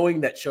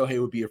 knowing that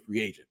Shohei would be a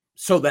free agent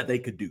so that they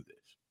could do this.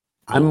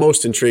 I'm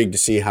most intrigued to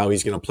see how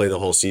he's going to play the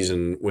whole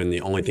season when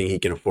the only thing he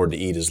can afford to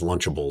eat is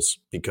Lunchables,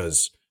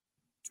 because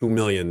 $2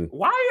 million.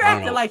 Why are you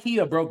acting like he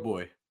a broke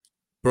boy?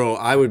 Bro,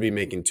 I would be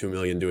making $2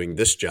 million doing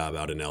this job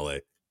out in LA.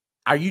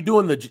 Are you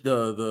doing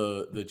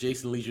the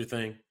Jason Leisure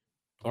thing?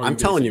 I'm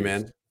telling you,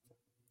 man.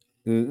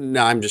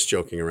 No, I'm just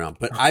joking around.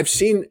 But I've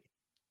seen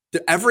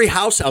every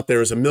house out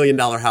there is $1 million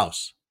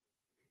house.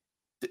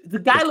 The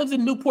guy lives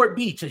in Newport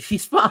Beach, and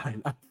he's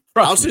fine.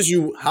 Houses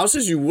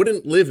you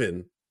wouldn't live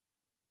in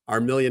are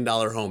 $1 million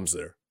homes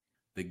there.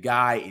 The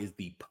guy is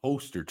the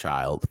poster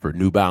child for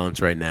New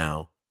Balance right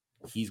now.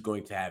 He's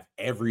going to have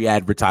every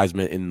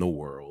advertisement in the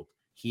world.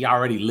 He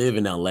already live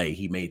in LA.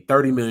 He made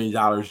 $30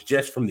 million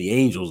just from the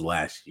Angels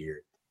last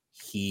year.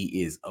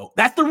 He is. Oh,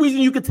 that's the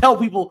reason you could tell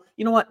people,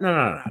 you know what?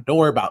 No. Don't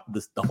worry about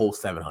this. The whole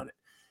 700.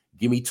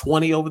 Give me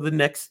 20 over the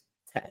next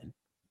 10, and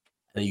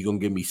then you're gonna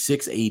give me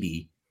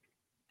 680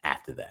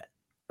 after that,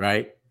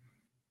 right?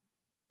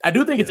 I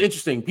do think it's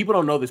interesting. People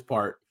don't know this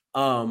part.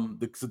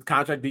 The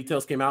contract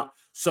details came out,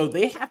 so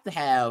they have to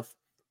have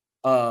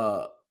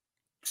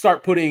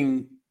start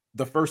putting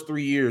the first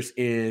 3 years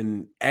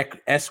in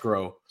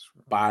escrow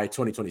by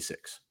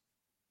 2026.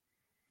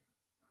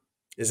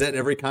 Is that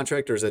every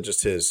contract, or is that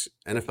just his?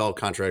 NFL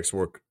contracts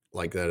work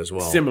like that as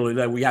well? Similarly,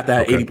 that we have to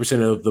have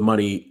 80% of the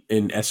money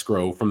in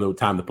escrow from the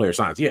time the player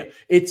signs. Yeah,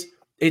 it's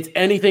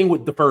anything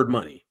with deferred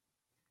money.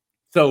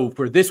 So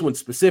for this one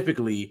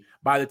specifically,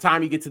 by the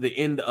time you get to the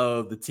end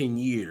of the 10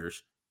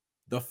 years,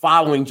 the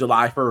following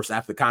July 1st,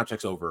 after the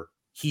contract's over,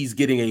 he's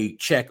getting a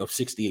check of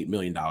 $68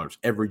 million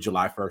every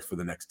July 1st for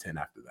the next 10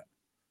 after that.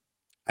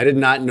 I did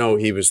not know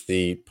he was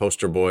the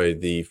poster boy,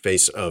 the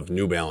face of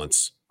New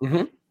Balance,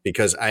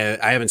 because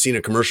I haven't seen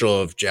a commercial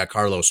of Jack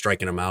Harlow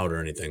striking him out or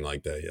anything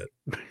like that yet.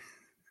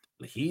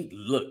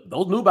 Look,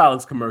 those New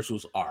Balance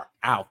commercials are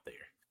out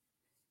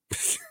there.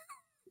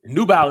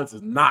 New Balance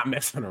is not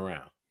messing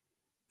around.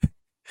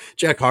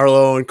 Jack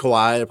Harlow and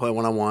Kawhi play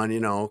one-on-one.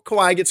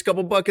 Kawhi gets a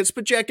couple buckets,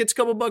 but Jack gets a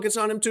couple buckets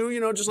on him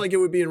too, just like it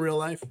would be in real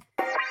life.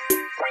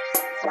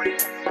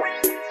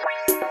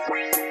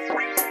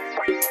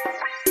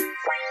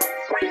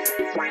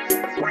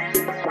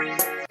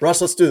 Russ,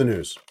 let's do the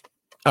news.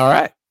 All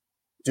right.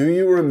 Do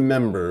you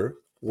remember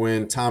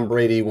when Tom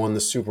Brady won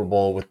the Super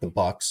Bowl with the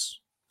Bucs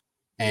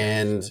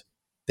and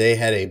they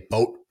had a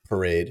boat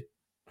parade,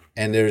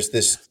 and there's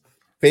this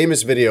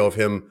famous video of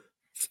him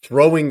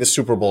throwing the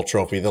Super Bowl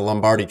trophy, the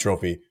Lombardi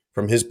trophy,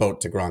 from his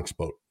boat to Gronk's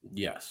boat?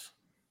 Yes.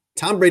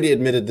 Tom Brady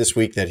admitted this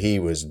week that he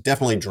was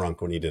definitely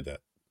drunk when he did that.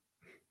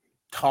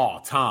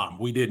 Tom,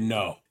 we didn't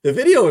know. The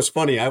video is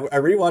funny. I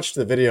rewatched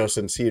the video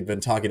since he had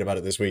been talking about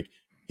it this week.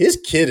 His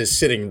kid is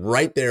sitting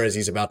right there as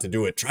he's about to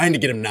do it, trying to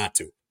get him not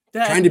to.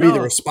 Dad, trying to be the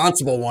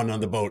responsible one on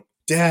the boat.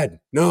 Dad,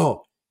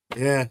 no.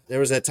 Yeah, there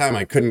was that time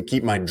I couldn't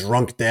keep my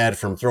drunk dad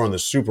from throwing the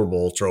Super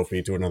Bowl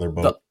trophy to another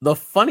boat. The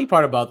funny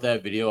part about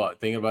that video,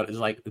 thinking about it, is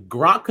like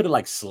Gronk could have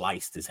like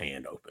sliced his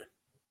hand open.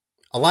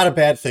 A lot of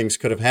bad things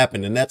could have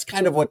happened, and that's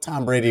kind of what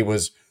Tom Brady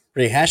was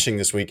rehashing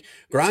this week.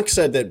 Gronk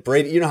said that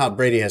Brady, you know how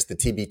Brady has the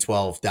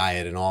TB12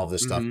 diet and all of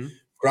this stuff.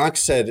 Gronk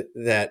said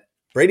that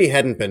Brady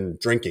hadn't been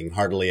drinking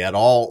hardly at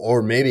all,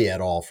 or maybe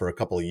at all, for a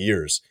couple of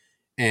years.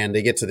 And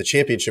they get to the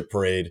championship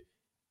parade,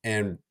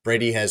 and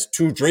Brady has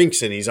 2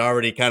 drinks, and he's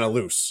already kind of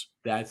loose.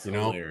 That's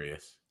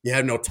hilarious. You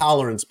have no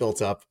tolerance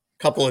built up.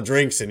 Couple of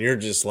drinks, and you're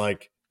just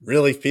like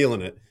really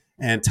feeling it.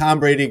 And Tom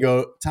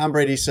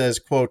Brady says,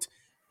 quote,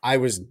 "I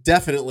was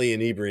definitely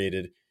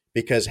inebriated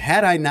because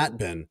had I not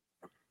been,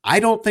 I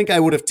don't think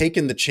I would have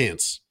taken the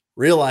chance,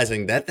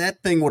 realizing that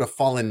that thing would have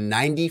fallen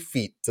 90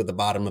 feet to the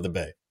bottom of the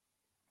bay."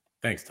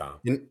 Thanks, Tom.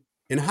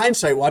 In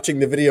hindsight, watching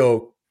the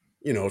video,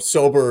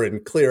 sober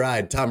and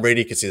clear-eyed, Tom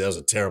Brady could see that was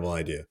a terrible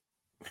idea.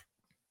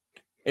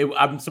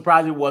 I'm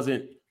surprised it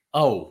wasn't,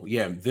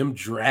 them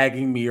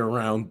dragging me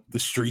around the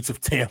streets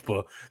of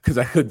Tampa because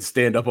I couldn't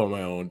stand up on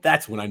my own.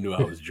 That's when I knew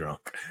I was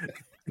drunk.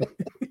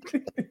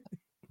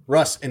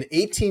 Russ, an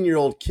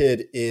 18-year-old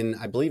kid in,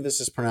 I believe this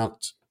is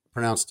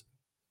pronounced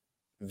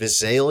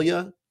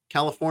Visalia,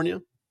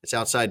 California. It's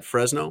outside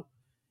Fresno.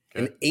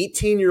 Okay. An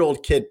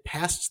 18-year-old kid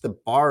passed the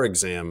bar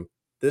exam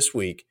this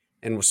week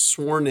and was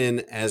sworn in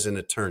as an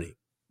attorney.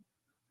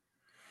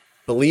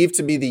 Believed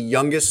to be the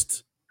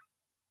youngest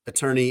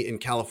attorney in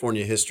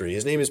California history.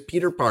 His name is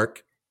Peter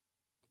Park.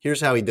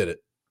 Here's how he did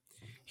it.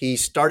 He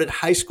started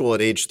high school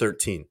at age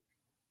 13.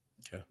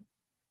 Okay.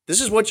 This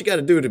is what you got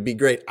to do to be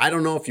great. I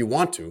don't know if you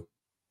want to.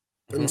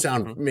 Doesn't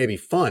sound maybe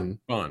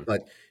fun,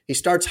 but he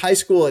starts high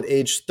school at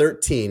age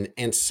 13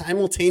 and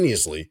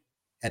simultaneously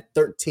at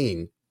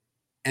 13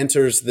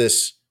 enters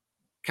this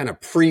kind of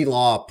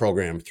pre-law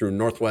program through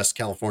Northwest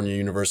California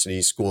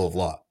University School of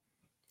Law.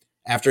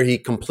 After he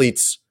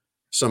completes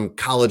some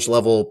college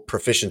level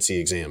proficiency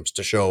exams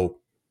to show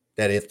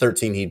that at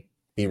 13 he'd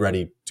be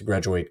ready to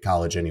graduate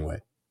college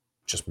anyway,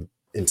 just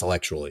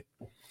intellectually.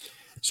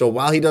 So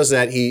while he does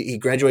that, he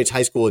graduates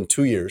high school in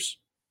 2 years,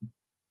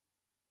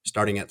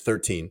 starting at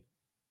 13.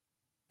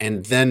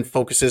 And then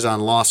focuses on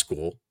law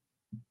school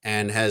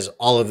and has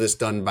all of this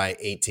done by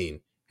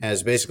 18.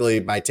 Has basically,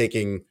 by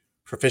taking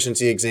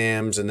proficiency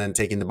exams and then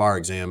taking the bar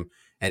exam,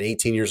 at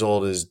 18 years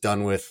old is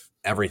done with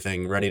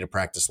everything, ready to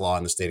practice law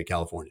in the state of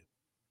California.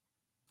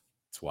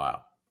 It's wild.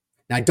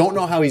 Now, I don't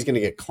know how he's going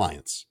to get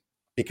clients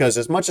because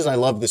as much as I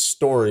love this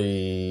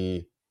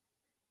story,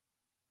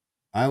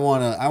 I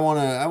want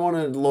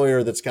a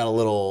lawyer that's got a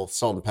little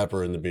salt and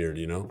pepper in the beard,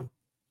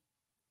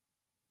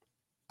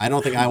 I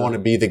don't think I want to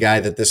be the guy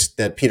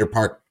that Peter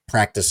Park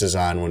practices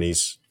on when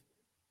he's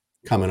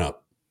coming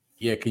up.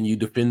 Yeah, can you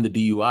defend the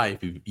DUI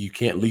if you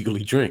can't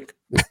legally drink?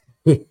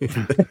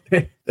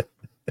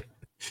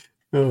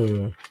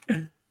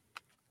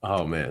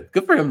 Oh man,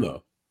 good for him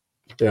though.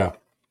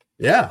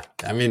 Yeah.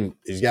 I mean,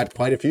 he's got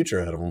quite a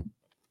future ahead of him.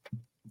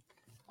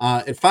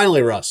 And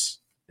finally, Russ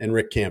and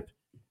Rick Camp.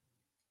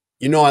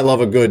 I love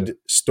a good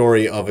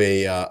story of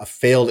a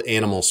failed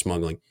animal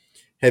smuggling.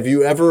 Have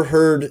you ever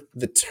heard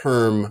the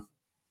term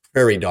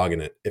prairie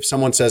dogging it? If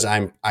someone says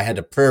I had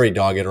to prairie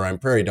dog it or I'm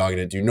prairie dogging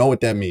it, do you know what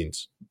that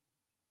means?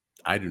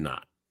 I do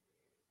not.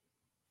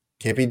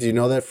 Campy, do you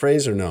know that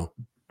phrase or no?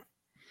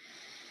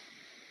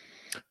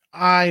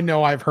 I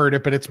know I've heard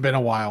it, but it's been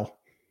a while.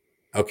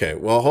 Okay,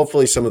 well,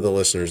 hopefully some of the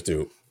listeners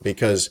do,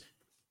 because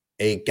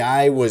a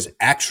guy was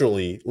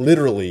actually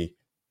literally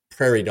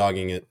prairie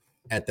dogging it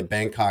at the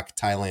Bangkok,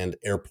 Thailand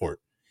airport.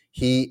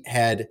 He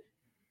had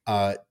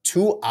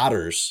 2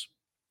 otters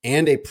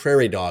and a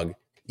prairie dog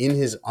in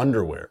his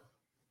underwear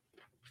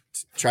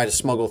to try to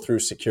smuggle through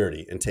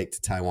security and take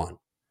to Taiwan.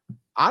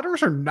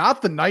 Otters are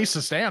not the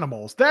nicest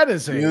animals. That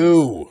is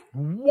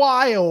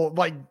wild.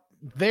 Like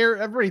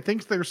everybody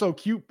thinks they're so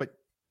cute, but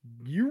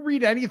you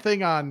read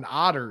anything on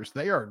otters,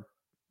 they are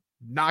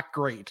not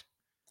great.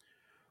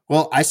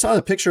 Well, I saw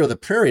the picture of the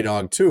prairie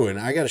dog too, and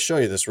I got to show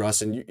you this,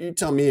 Russ. And you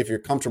tell me if you're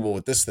comfortable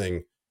with this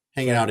thing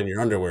hanging out in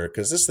your underwear,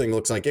 because this thing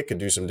looks like it could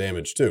do some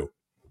damage too.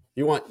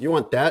 You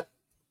want that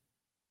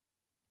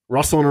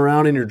rustling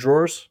around in your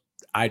drawers?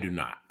 I do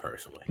not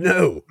personally.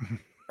 No,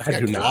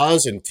 I do not.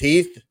 Claws and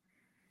teeth.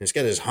 It's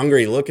got this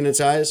hungry look in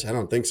its eyes. I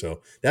don't think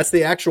so. That's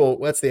the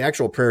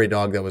actual prairie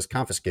dog that was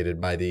confiscated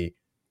by the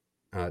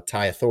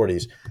Thai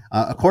authorities.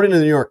 According to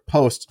the New York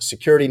Post,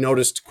 security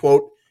noticed,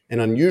 quote, an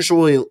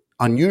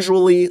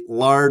unusually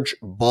large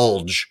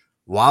bulge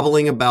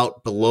wobbling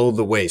about below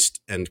the waist,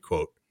 end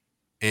quote,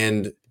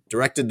 and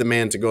directed the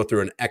man to go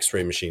through an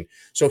x-ray machine.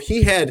 So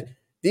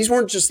these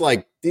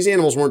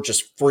animals weren't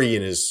just free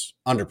in his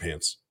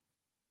underpants,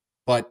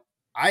 but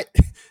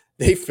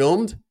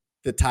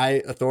the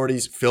Thai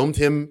authorities filmed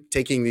him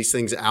taking these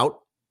things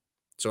out.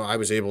 So I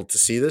was able to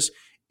see this.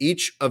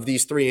 Each of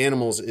these 3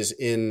 animals is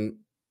in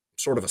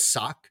sort of a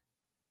sock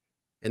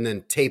and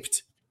then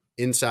taped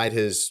inside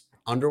his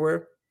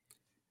underwear.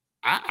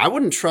 I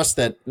wouldn't trust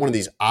that one of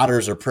these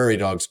otters or prairie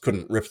dogs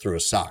couldn't rip through a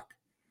sock.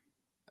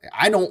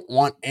 I don't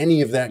want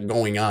any of that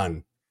going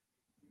on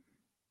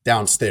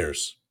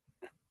downstairs.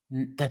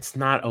 That's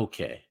not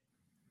okay.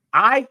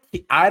 I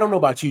don't know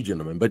about you,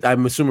 gentlemen, but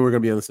I'm assuming we're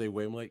gonna be on the same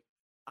way. I'm like,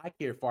 I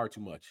care far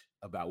too much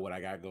about what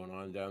I got going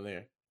on down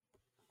there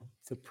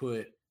to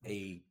put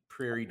a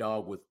prairie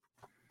dog with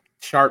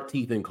sharp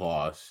teeth and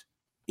claws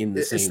in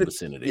the same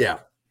vicinity. Yeah,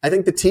 I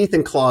think the teeth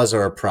and claws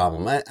are a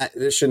problem.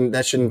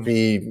 That shouldn't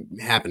be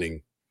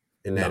happening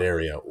in that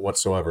area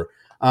whatsoever.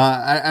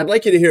 I'd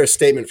like you to hear a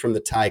statement from the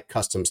Thai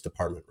Customs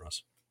Department,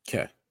 Russ.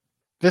 Okay.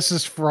 This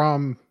is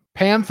from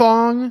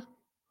Panthong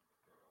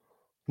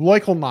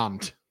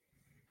Loikelnamt.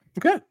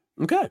 Okay.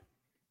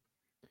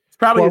 It's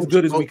probably as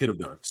good as we could have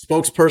done.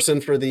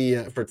 Spokesperson for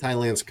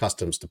Thailand's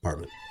Customs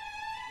Department.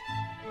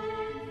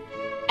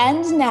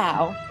 And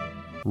now,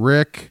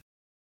 Rick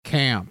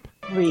Camp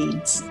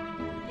reads,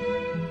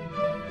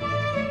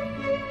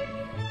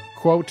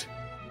 quote,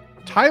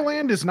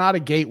 Thailand is not a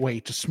gateway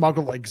to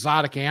smuggle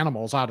exotic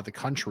animals out of the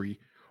country.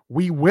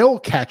 We will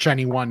catch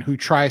anyone who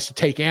tries to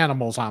take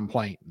animals on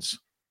planes.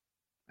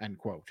 End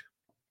quote.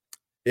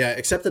 Yeah,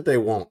 except that they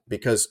won't,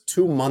 because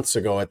 2 months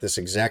ago at this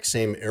exact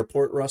same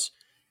airport, Russ,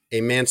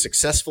 a man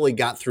successfully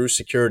got through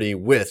security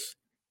with,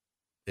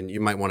 and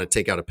you might want to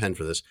take out a pen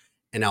for this,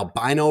 an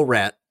albino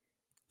rat,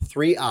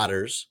 3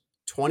 otters,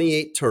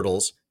 28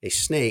 turtles, a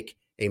snake,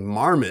 a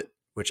marmot,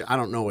 which I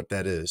don't know what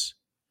that is,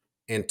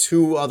 and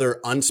 2 other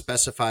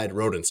unspecified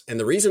rodents. And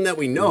the reason that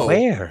we know...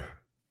 Where?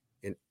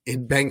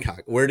 In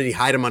Bangkok. Where did he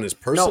hide them on his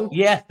person? No,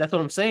 yeah, that's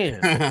what I'm saying.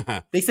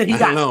 They said he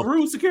got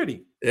through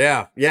security.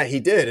 Yeah, he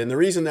did. And the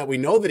reason that we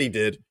know that he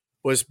did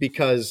was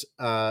because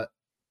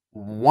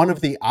one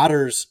of the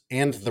otters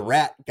and the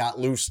rat got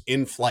loose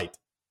in flight.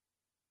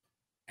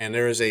 And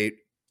there is a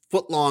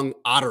foot-long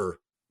otter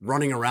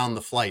running around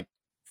the flight,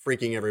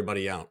 freaking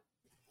everybody out.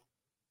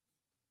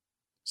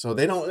 So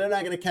they're not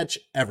going to catch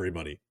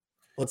everybody.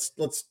 Let's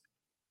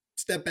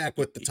step back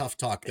with the tough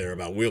talk there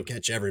about we'll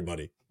catch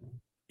everybody.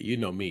 You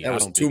know me. That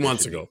was 2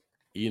 months ago.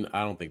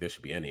 I don't think there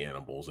should be any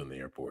animals in the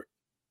airport.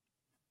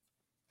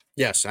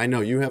 Yes, I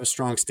know. You have a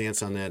strong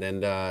stance on that,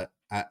 and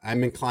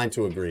I'm inclined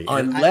to agree.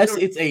 Unless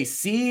it's a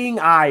seeing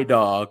eye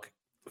dog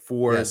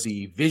for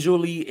the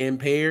visually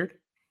impaired,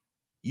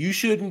 you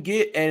shouldn't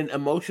get an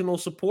emotional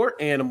support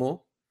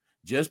animal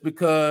just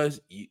because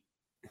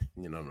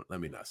let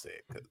me not say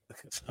it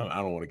because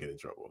I don't want to get in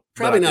trouble.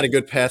 Probably not a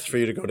good path for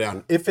you to go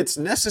down. If it's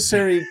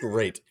necessary,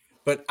 great.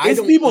 But I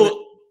don't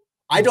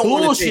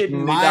want to take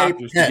my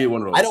pet.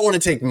 I don't want to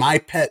take my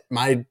pet,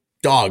 my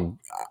dog,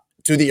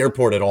 to the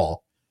airport at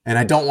all, and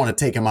I don't want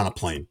to take him on a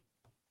plane.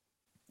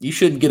 You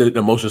shouldn't get an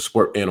emotional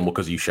support animal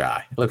because you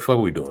shy. Like, what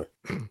are we doing?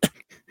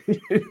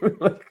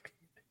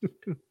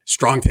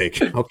 Strong take.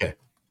 Okay,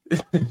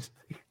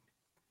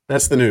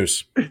 that's the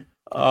news.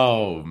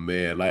 Oh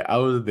man, like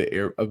I've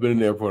been in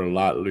the airport a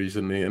lot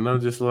recently, and I'm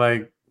just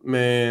like,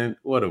 man,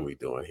 what are we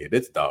doing here?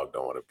 This dog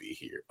don't want to be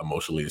here,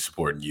 emotionally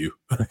supporting you.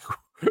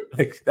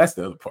 Like that's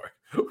the other part.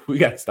 We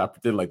got to stop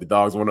pretending like the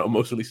dogs want to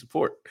emotionally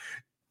support.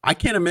 I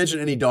can't imagine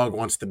any dog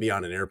wants to be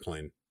on an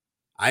airplane.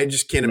 I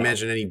just can't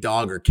imagine any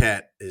dog or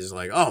cat is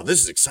like, oh,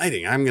 this is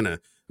exciting. I'm gonna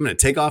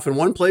take off in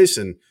one place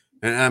and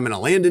I'm gonna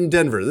land in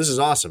Denver. This is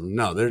awesome.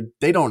 No,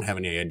 they don't have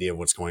any idea of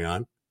what's going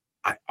on.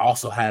 I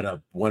also had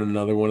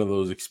another one of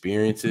those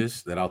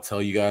experiences that I'll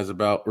tell you guys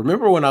about.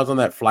 Remember when I was on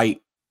that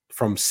flight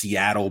from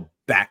Seattle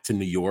back to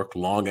New York,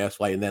 long ass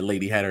flight, and that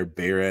lady had her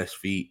bare ass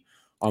feet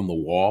on the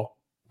wall?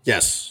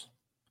 Yes.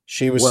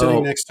 She was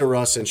sitting next to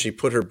Russ and she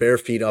put her bare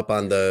feet up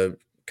on the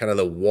kind of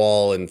the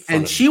wall in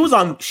front. And she was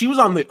on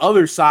the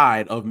other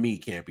side of me,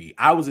 Campy.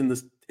 I was in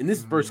this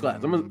first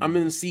class. I'm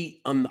in the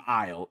seat on the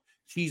aisle.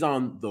 She's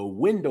on the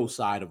window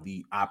side of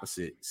the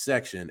opposite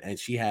section, and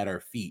she had her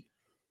feet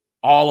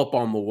all up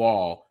on the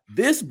wall.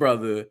 This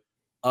brother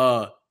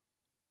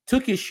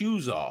took his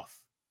shoes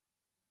off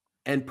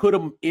and put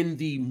them in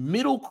the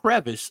middle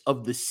crevice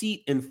of the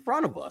seat in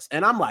front of us.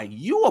 And I'm like,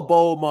 you a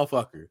bold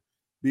motherfucker.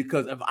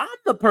 Because if I'm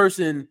the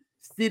person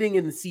sitting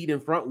in the seat in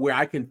front where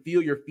I can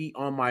feel your feet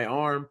on my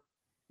arm,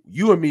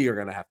 you and me are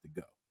going to have to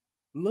go.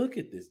 Look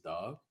at this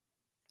dog.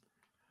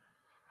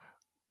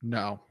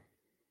 No.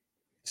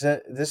 Is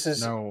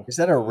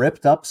that a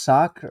ripped up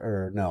sock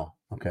or no?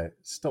 Okay.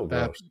 It's still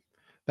gross.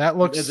 That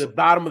looks at the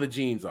bottom of the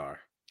jeans are.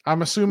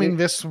 I'm assuming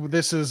this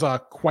is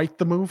quite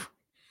the move.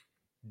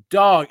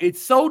 Dog,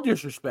 it's so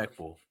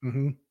disrespectful.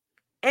 Mm-hmm.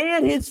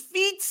 And his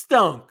feet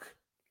stunk.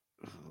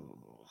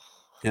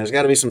 Yeah, there's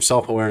got to be some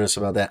self-awareness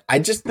about that. I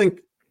just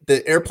think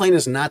the airplane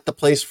is not the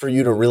place for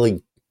you to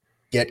really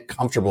get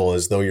comfortable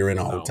as though you're in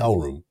a hotel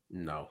room.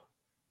 No,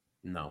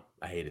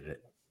 I hated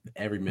it.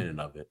 Every minute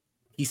of it.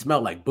 He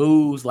smelled like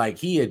booze. Like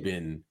he had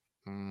been,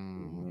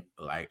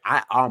 like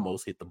I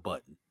almost hit the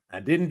button. I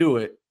didn't do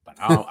it, but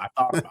I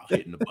thought about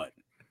hitting the button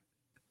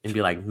and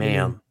be like,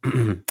 ma'am,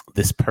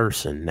 this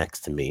person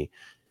next to me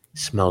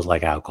smells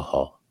like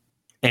alcohol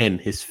and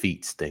his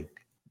feet stink.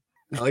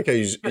 I like how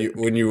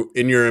when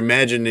you're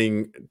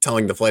imagining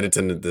telling the flight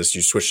attendant this,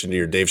 you switched into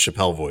your Dave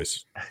Chappelle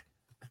voice.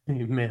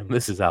 Hey, ma'am,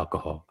 this is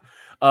alcohol.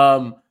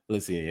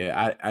 Listen,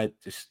 yeah, I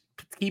just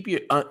keep your.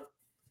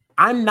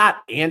 I'm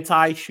not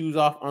anti shoes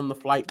off on the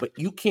flight, but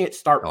you can't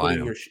start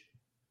putting your.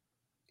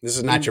 This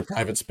is not your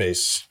private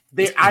space.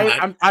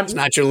 It's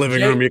not your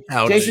living room, your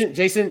couch.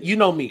 Jason, you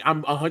know me.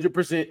 I'm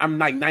 100%. I'm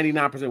like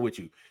 99% with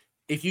you.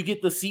 If you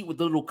get the seat with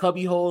the little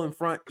cubby hole in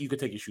front, you can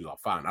take your shoes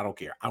off. Fine, I don't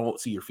care. I won't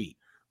see your feet.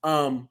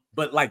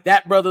 But like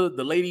that, brother,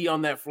 the lady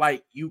on that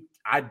flight,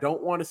 I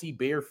don't want to see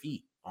bare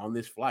feet on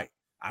this flight.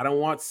 I don't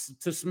want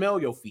to smell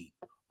your feet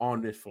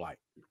on this flight.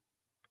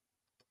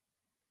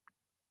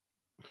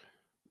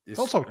 It's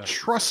also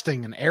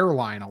trusting an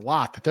airline a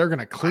lot that they're going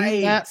to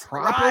clean that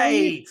properly.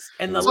 Right.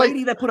 And the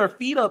lady that put her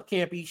feet up,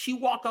 Campy, she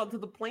walked out to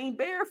the plane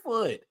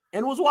barefoot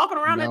and was walking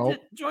around that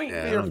joint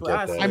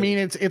barefoot. I mean,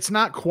 it's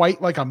not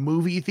quite like a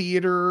movie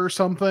theater or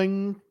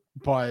something,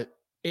 but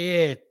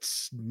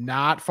it's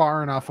not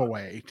far enough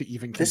away to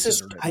even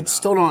consider it. I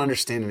still don't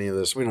understand any of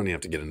this. We don't even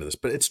have to get into this,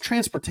 but it's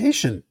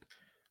transportation.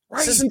 Right.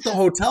 This isn't the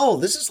hotel.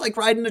 This is like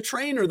riding a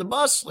train or the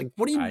bus. Like,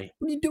 what are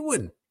you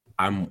doing?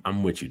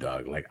 I'm with you,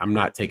 dog. Like, I'm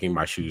not taking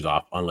my shoes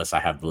off unless I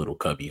have the little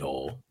cubby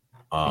hole.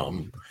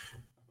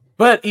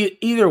 But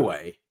either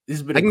way, this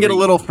has been. I can get a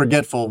little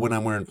forgetful when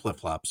I'm wearing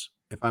flip flops.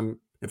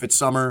 If it's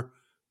summer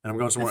and I'm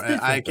going somewhere,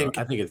 I think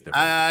it's different.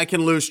 I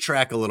can lose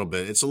track a little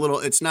bit.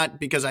 It's not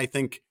because I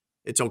think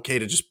it's okay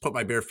to just put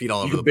my bare feet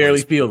all over the place. You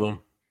barely feel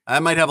them. I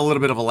might have a little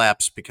bit of a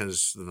lapse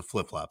because of the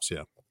flip flops.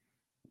 Yeah.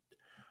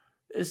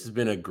 This has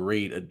been a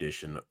great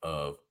edition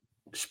of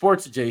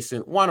Sports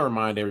Adjacent. Want to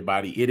remind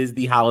everybody, it is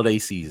the holiday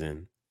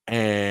season,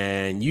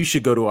 and you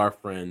should go to our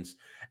friends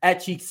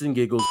at Cheeks and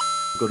Giggles.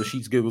 Go to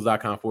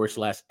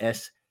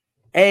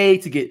sheetsgiggles.com/SA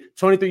to get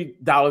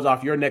 $23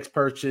 off your next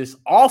purchase.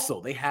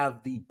 Also, they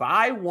have the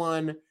buy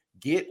one,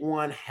 get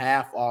one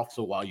half off.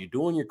 So while you're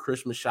doing your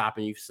Christmas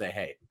shopping, you say,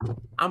 hey,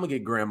 I'm going to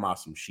get grandma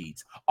some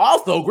sheets.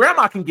 Also,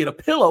 grandma can get a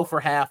pillow for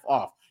half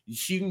off.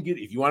 She can get,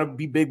 if you want to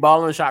be big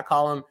balling and shot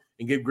calling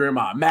and give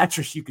grandma a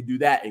mattress, you can do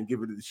that and give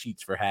her the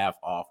sheets for half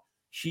off.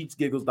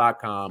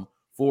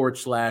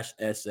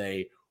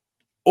 sheetsgiggles.com/SA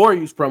or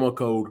use promo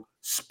code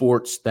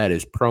SPORTS. That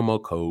is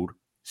promo code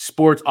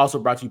SPORTS. Also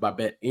brought to you by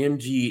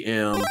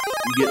BetMGM. You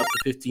get up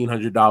to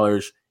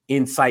 $1,500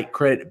 in site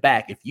credit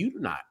back if you do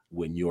not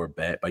win your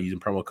bet by using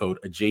promo code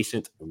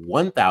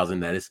adjacent1000.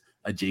 That is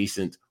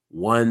adjacent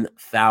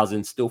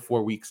 1000. Still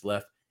 4 weeks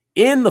left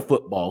in the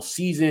football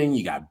season.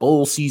 You got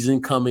bowl season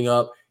coming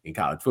up in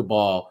college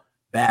football,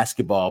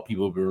 basketball.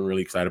 People have been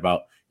really excited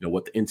about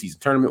what the in-season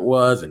tournament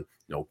was, and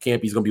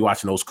Campy's going to be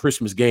watching those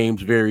Christmas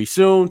games very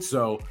soon.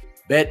 So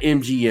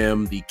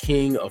BetMGM, the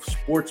king of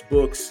sports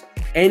books.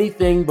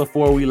 Anything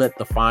before we let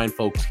the fine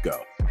folks go?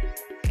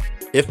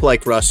 If,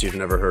 like Russ, you've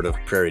never heard of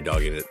prairie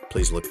dogging it,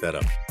 please look that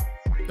up.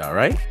 All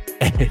right.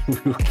 And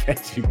we'll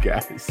catch you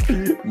guys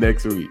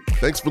next week.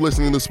 Thanks for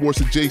listening to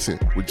Sports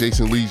Adjacent with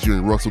Jason Leisure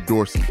and Russell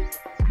Dorsey.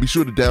 Be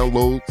sure to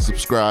download,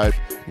 subscribe,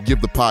 and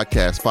give the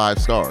podcast 5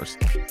 stars.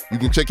 You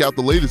can check out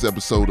the latest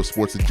episode of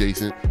Sports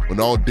Adjacent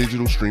on all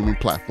digital streaming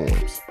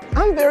platforms.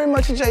 I'm very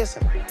much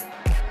adjacent.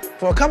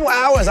 For a couple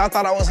hours, I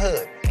thought I was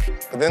hood.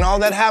 But then all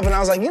that happened, I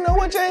was like, you know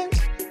what, James?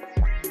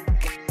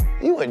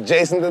 You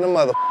adjacent to the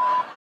mother.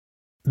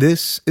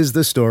 This is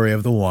the story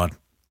of the one.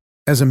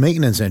 As a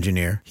maintenance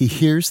engineer, he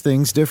hears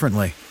things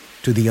differently.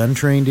 To the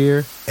untrained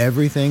ear,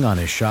 everything on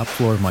his shop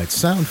floor might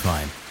sound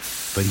fine,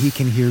 but he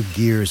can hear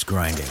gears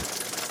grinding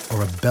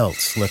or a belt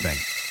slipping.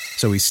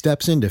 So he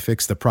steps in to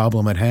fix the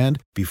problem at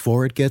hand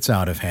before it gets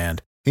out of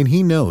hand. And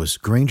he knows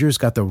Grainger's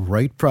got the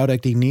right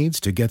product he needs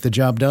to get the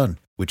job done,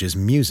 which is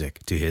music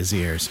to his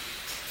ears.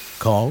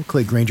 Call,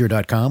 click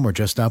Grainger.com, or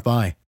just stop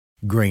by.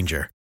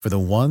 Grainger, for the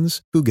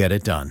ones who get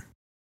it done.